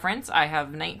 For reference, I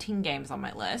have 19 games on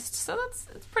my list, so that's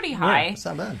pretty high. That's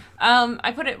not bad.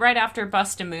 I put it right after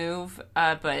Bust a Move,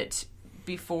 but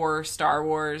before Star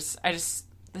Wars.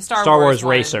 The Star Wars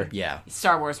one, Racer. Yeah.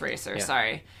 Star Wars Racer,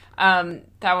 sorry.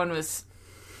 That one was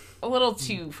a little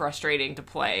too frustrating to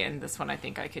play, and this one I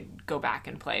think I could go back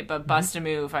and play. But Bust a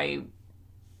Move, I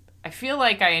feel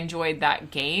like I enjoyed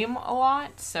that game a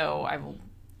lot, so I will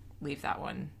leave that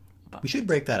one. We should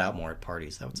break that out more at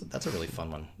parties. That's a really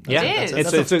fun one.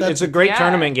 It's a great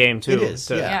tournament game too. It is.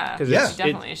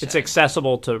 It's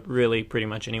accessible to really pretty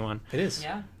much anyone. It is.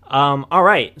 Yeah. All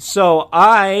right. So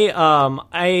this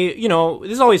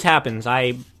always happens.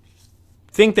 I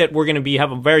think that we're going to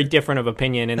have a very different of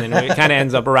opinion, and then it kind of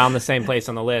ends up around the same place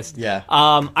on the list. Yeah.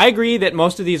 I agree that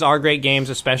most of these are great games,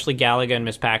 especially Galaga and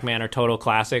Miss Pac-Man are total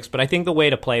classics, but I think the way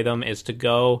to play them is to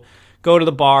go to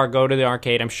the bar, go to the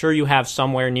arcade. I'm sure you have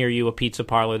somewhere near you a pizza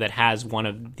parlor that has one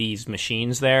of these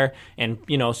machines there, and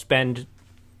spend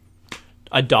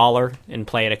 $1 and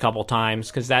play it a couple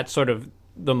times, because that's sort of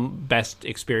the best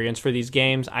experience for these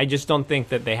games. I just don't think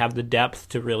that they have the depth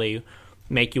to really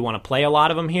make you want to play a lot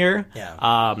of them here.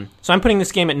 Yeah. So I'm putting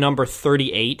this game at number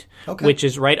 38, which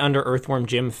is right under Earthworm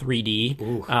Jim 3D.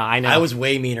 Ooh. I know. I was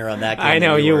way meaner on that game. I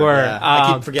know you were. Yeah.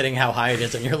 I keep forgetting how high it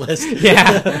is on your list.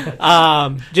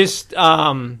 Yeah.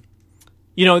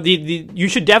 You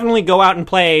should definitely go out and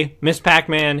play Miss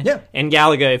Pac-Man and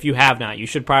Galaga if you have not. You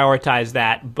should prioritize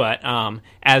that. But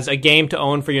as a game to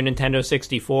own for your Nintendo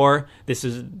 64, this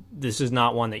is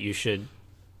not one that you should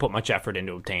put much effort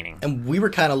into obtaining. And we were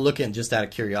kind of looking just out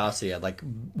of curiosity at like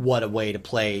what a way to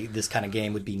play this kind of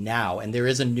game would be now. And there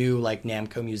is a new like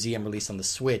Namco Museum release on the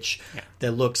Switch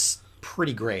that looks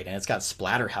pretty great, and it's got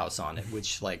Splatterhouse on it,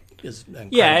 which like is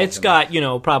incredible. Yeah, it's got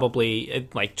probably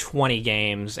like 20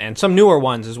 games and some newer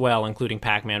ones as well, including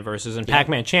Pac-Man Versus and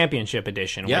Pac-Man Championship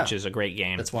Edition, which is a great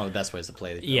game. That's one of the best ways to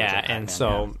play the and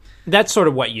so that's sort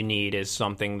of what you need, is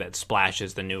something that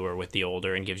splashes the newer with the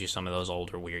older and gives you some of those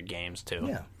older weird games too.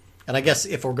 Yeah, and I guess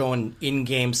if we're going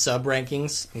in-game sub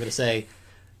rankings, I'm going to say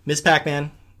Miss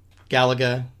Pac-Man,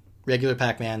 Galaga, regular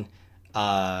Pac-Man,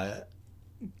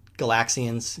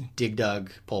 Galaxians, Dig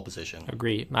Dug, pole position.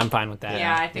 Agree. I'm fine with that.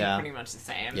 Yeah, I think pretty much the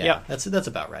same. Yeah, that's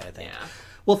about right, I think. Yeah.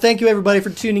 Well, thank you everybody for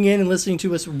tuning in and listening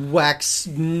to us wax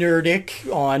nerdic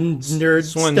on nerd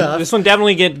stuff. This one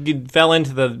definitely fell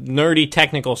into the nerdy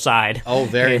technical side. Oh,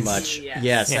 very much.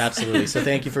 Yes, absolutely. So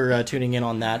thank you for tuning in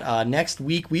on that. Next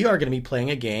week, we are going to be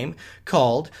playing a game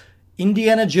called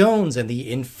Indiana Jones and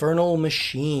the Infernal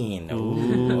Machine.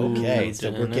 Ooh, okay,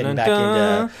 so we're getting back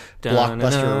into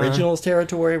Blockbuster Originals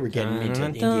territory. We're getting into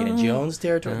Indiana Jones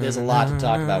territory. There's a lot to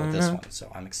talk about with this one,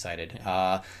 so I'm excited.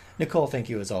 Nicole, thank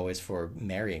you as always for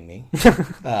marrying me.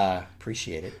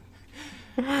 Appreciate it.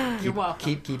 You're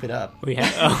welcome. Keep it up.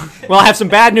 Well, I have some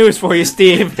bad news for you,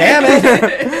 Steve. Damn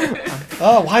it!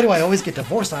 Oh, why do I always get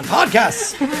divorced on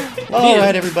podcasts? All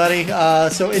right, everybody.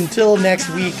 So until next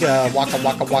week, waka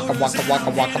waka waka waka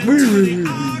waka waka.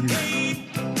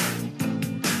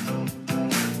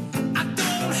 I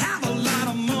don't have a lot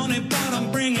of money, but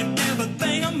I'm bringing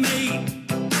everything I made.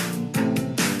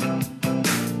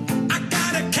 I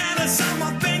got a callus on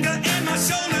my finger and my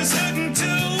shoulder's hurting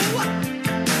too.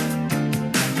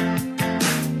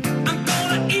 I'm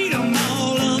gonna eat 'em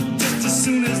all up just as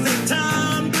soon as they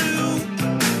turn blue.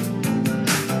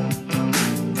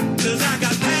 'Cause I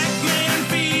got Pac-Man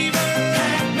fever.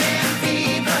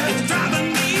 It's driving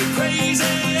me crazy.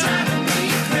 I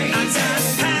got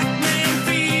Pac-Man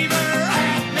fever.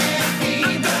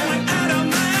 I'm going out of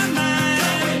my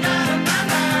mind.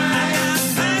 I got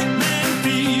Pac-Man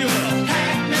fever.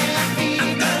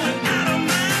 I'm going out of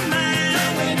my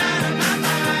mind.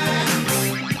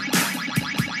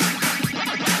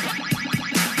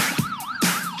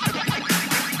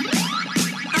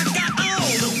 I got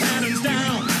all the patterns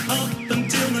down up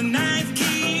until the ninth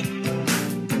key.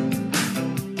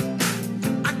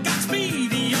 I got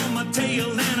Speedy on my tail.